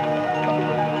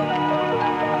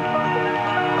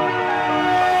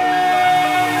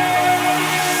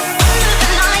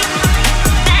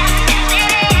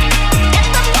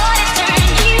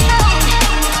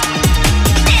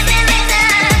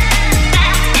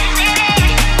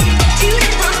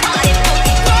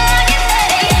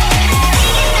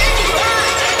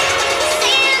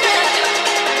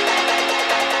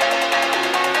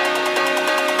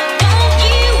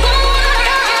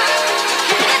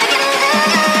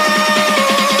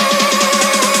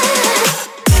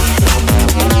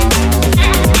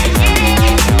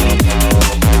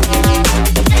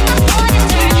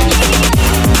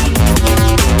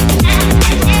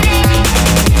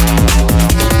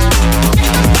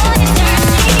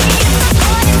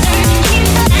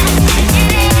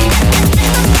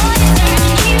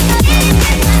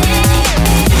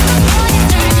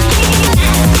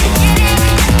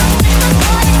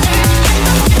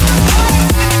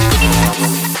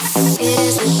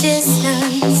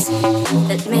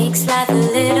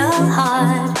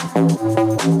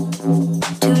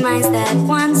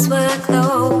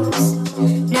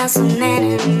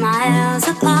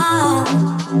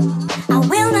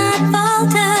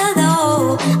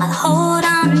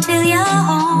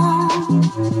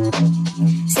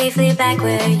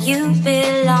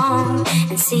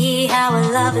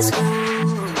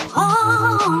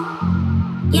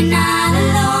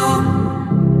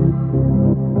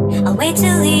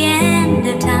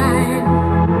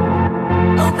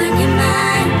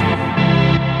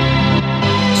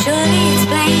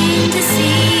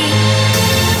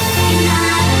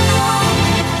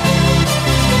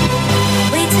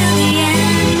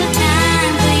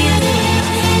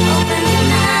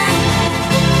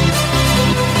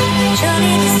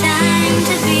 Surely it's time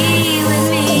to be with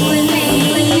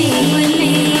me.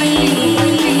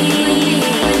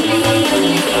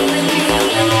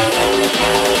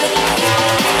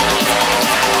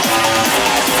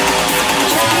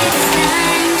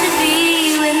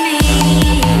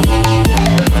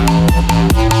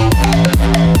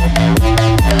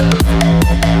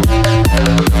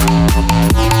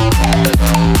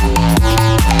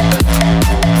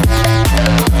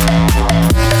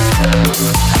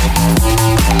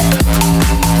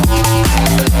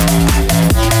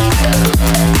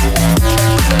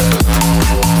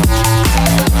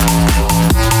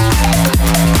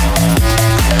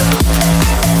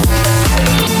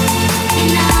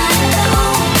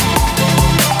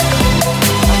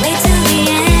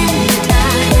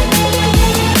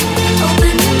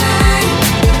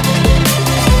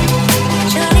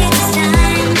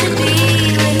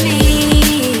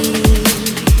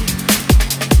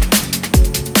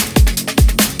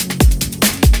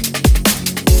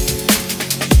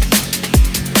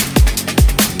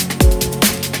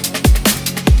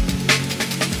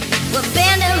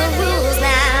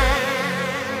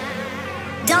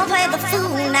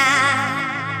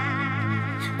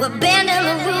 bending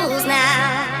the rules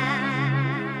now.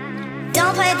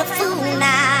 Don't play the fool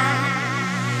now.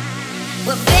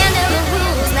 We're bending the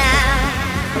rules now.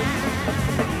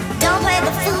 Don't play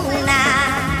the fool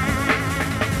now.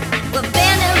 We're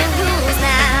bending the rules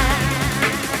now.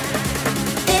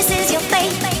 This is your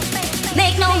fate.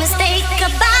 Make no mistake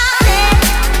about it.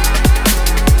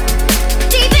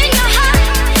 Deep in your heart,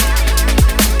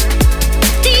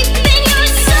 deep in your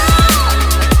soul,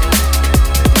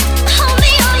 hold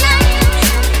me all night.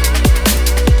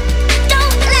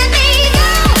 Don't let me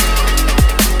go.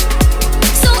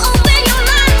 So open your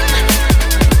mind.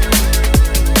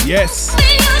 Yes.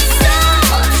 Open your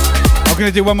soul. I'm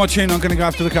going to do one more tune. I'm going to go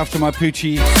have to look after my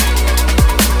poochie.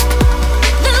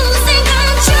 Losing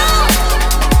control.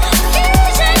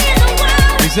 Fusion in the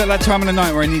world. He's at that time of the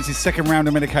night where he needs his second round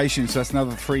of medication, so that's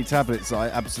another 3 tablets that I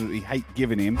absolutely hate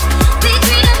giving him.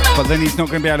 But then he's not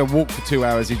going to be able to walk for 2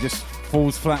 hours. He just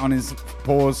falls flat on his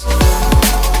paws.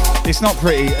 It's not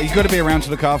pretty. You've got to be around to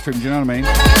look after him, do you know what I mean?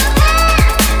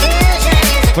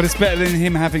 But it's better than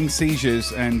him having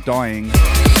seizures and dying,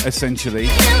 essentially.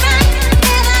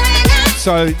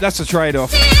 So that's a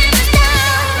trade-off.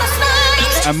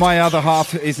 And my other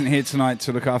half isn't here tonight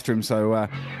to look after him, so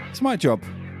it's my job.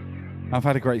 I've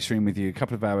had a great stream with you, a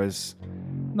couple of hours.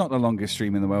 Not the longest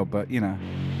stream in the world, but, you know,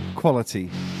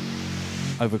 quality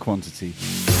over quantity.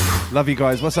 Love you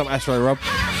guys. What's up, Astro Rob?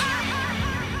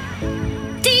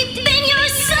 Deep in your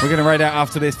soul. We're going to raid out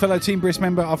after this. Fellow Team Brisk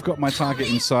member, I've got my target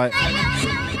in sight.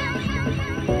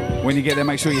 When you get there,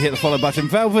 make sure you hit the follow button.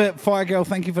 Velvet, Fire Girl,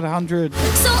 thank you for the 100.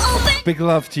 So open, Big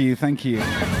love to you, thank you.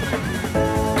 open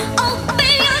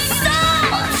your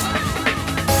soul.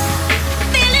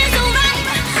 Feeling so right.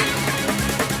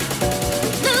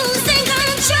 Losing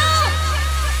control.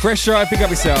 Fresh Drive, pick up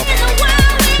yourself.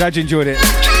 Glad you enjoyed it.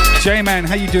 J-Man,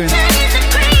 how you doing?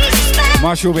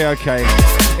 Marshall will be okay.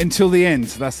 Until the end,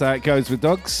 that's how it goes with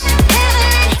dogs.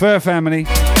 Fur family.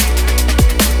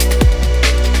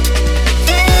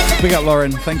 Big up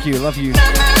Lauren, thank you, love you.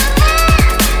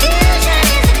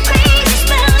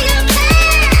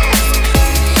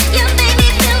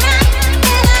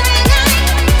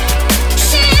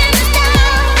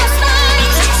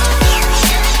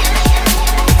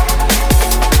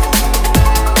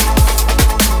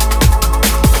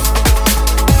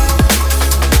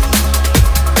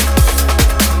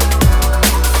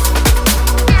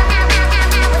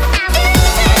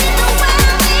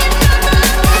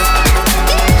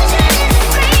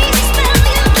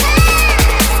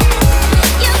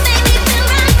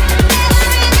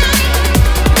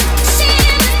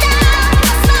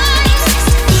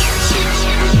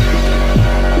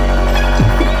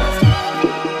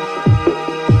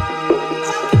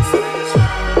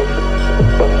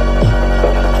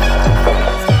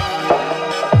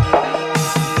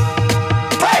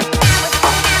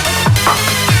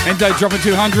 Endo dropping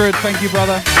 200. Thank you,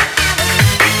 brother.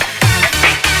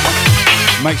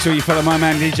 Make sure you follow my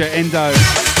man DJ Endo.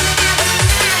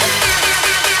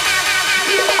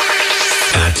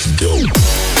 That's dope.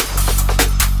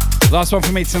 Last one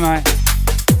for me tonight.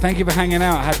 Thank you for hanging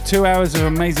out. I had 2 hours of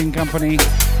amazing company.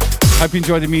 Hope you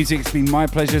enjoyed the music. It's been my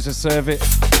pleasure to serve it.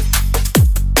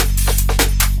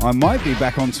 I might be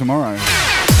back on tomorrow.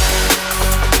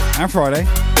 And Friday.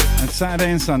 And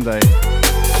Saturday and Sunday.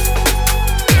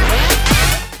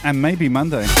 And maybe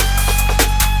Monday.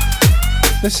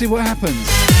 Let's see what happens.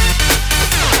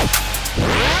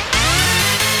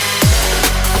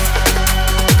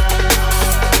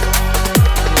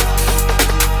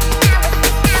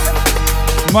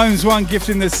 Moans One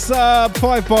gifting the sub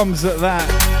 5 bombs at that.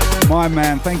 My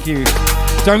man, thank you.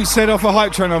 Don't set off a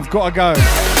hype train, I've got to go.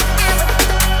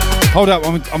 Hold up,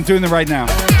 I'm doing the raid now.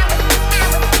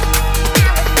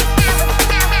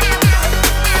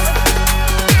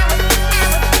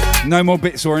 No more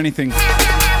bits or anything.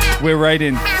 We're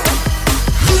raiding.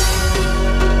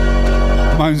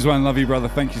 Moans One, love you, brother.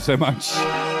 Thank you so much.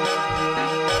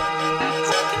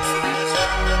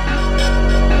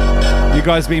 You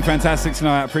guys have been fantastic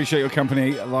tonight. I appreciate your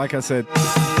company, like I said.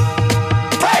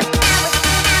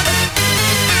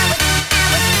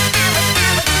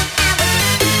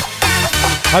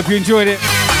 Hope you enjoyed it.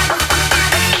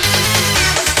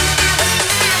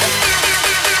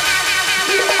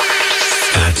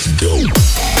 That's dope.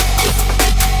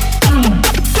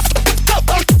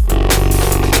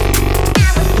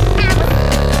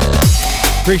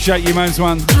 Appreciate you, Moans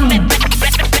One.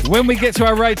 When we get to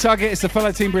our raid target, it's the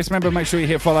fellow Team Brisk member. Make sure you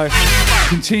hit follow.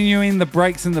 Continuing the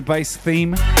breaks and the bass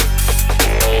theme.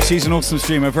 She's an awesome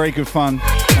streamer, very good fun,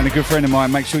 and a good friend of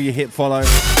mine. Make sure you hit follow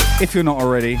if you're not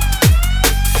already.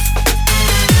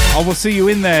 I will see you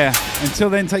in there. Until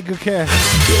then, take good care.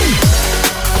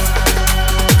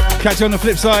 Catch you on the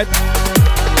flip side.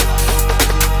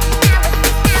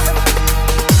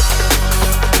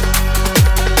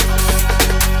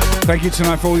 Thank you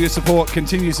tonight for all your support.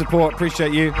 Continued support.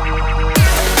 Appreciate you.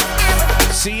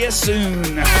 See you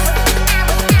soon.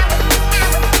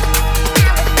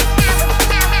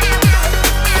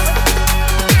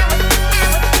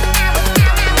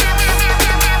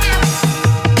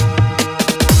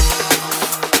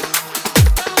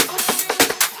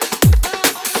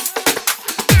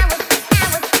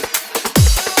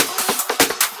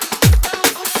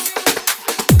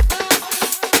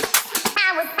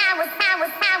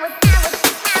 Powers.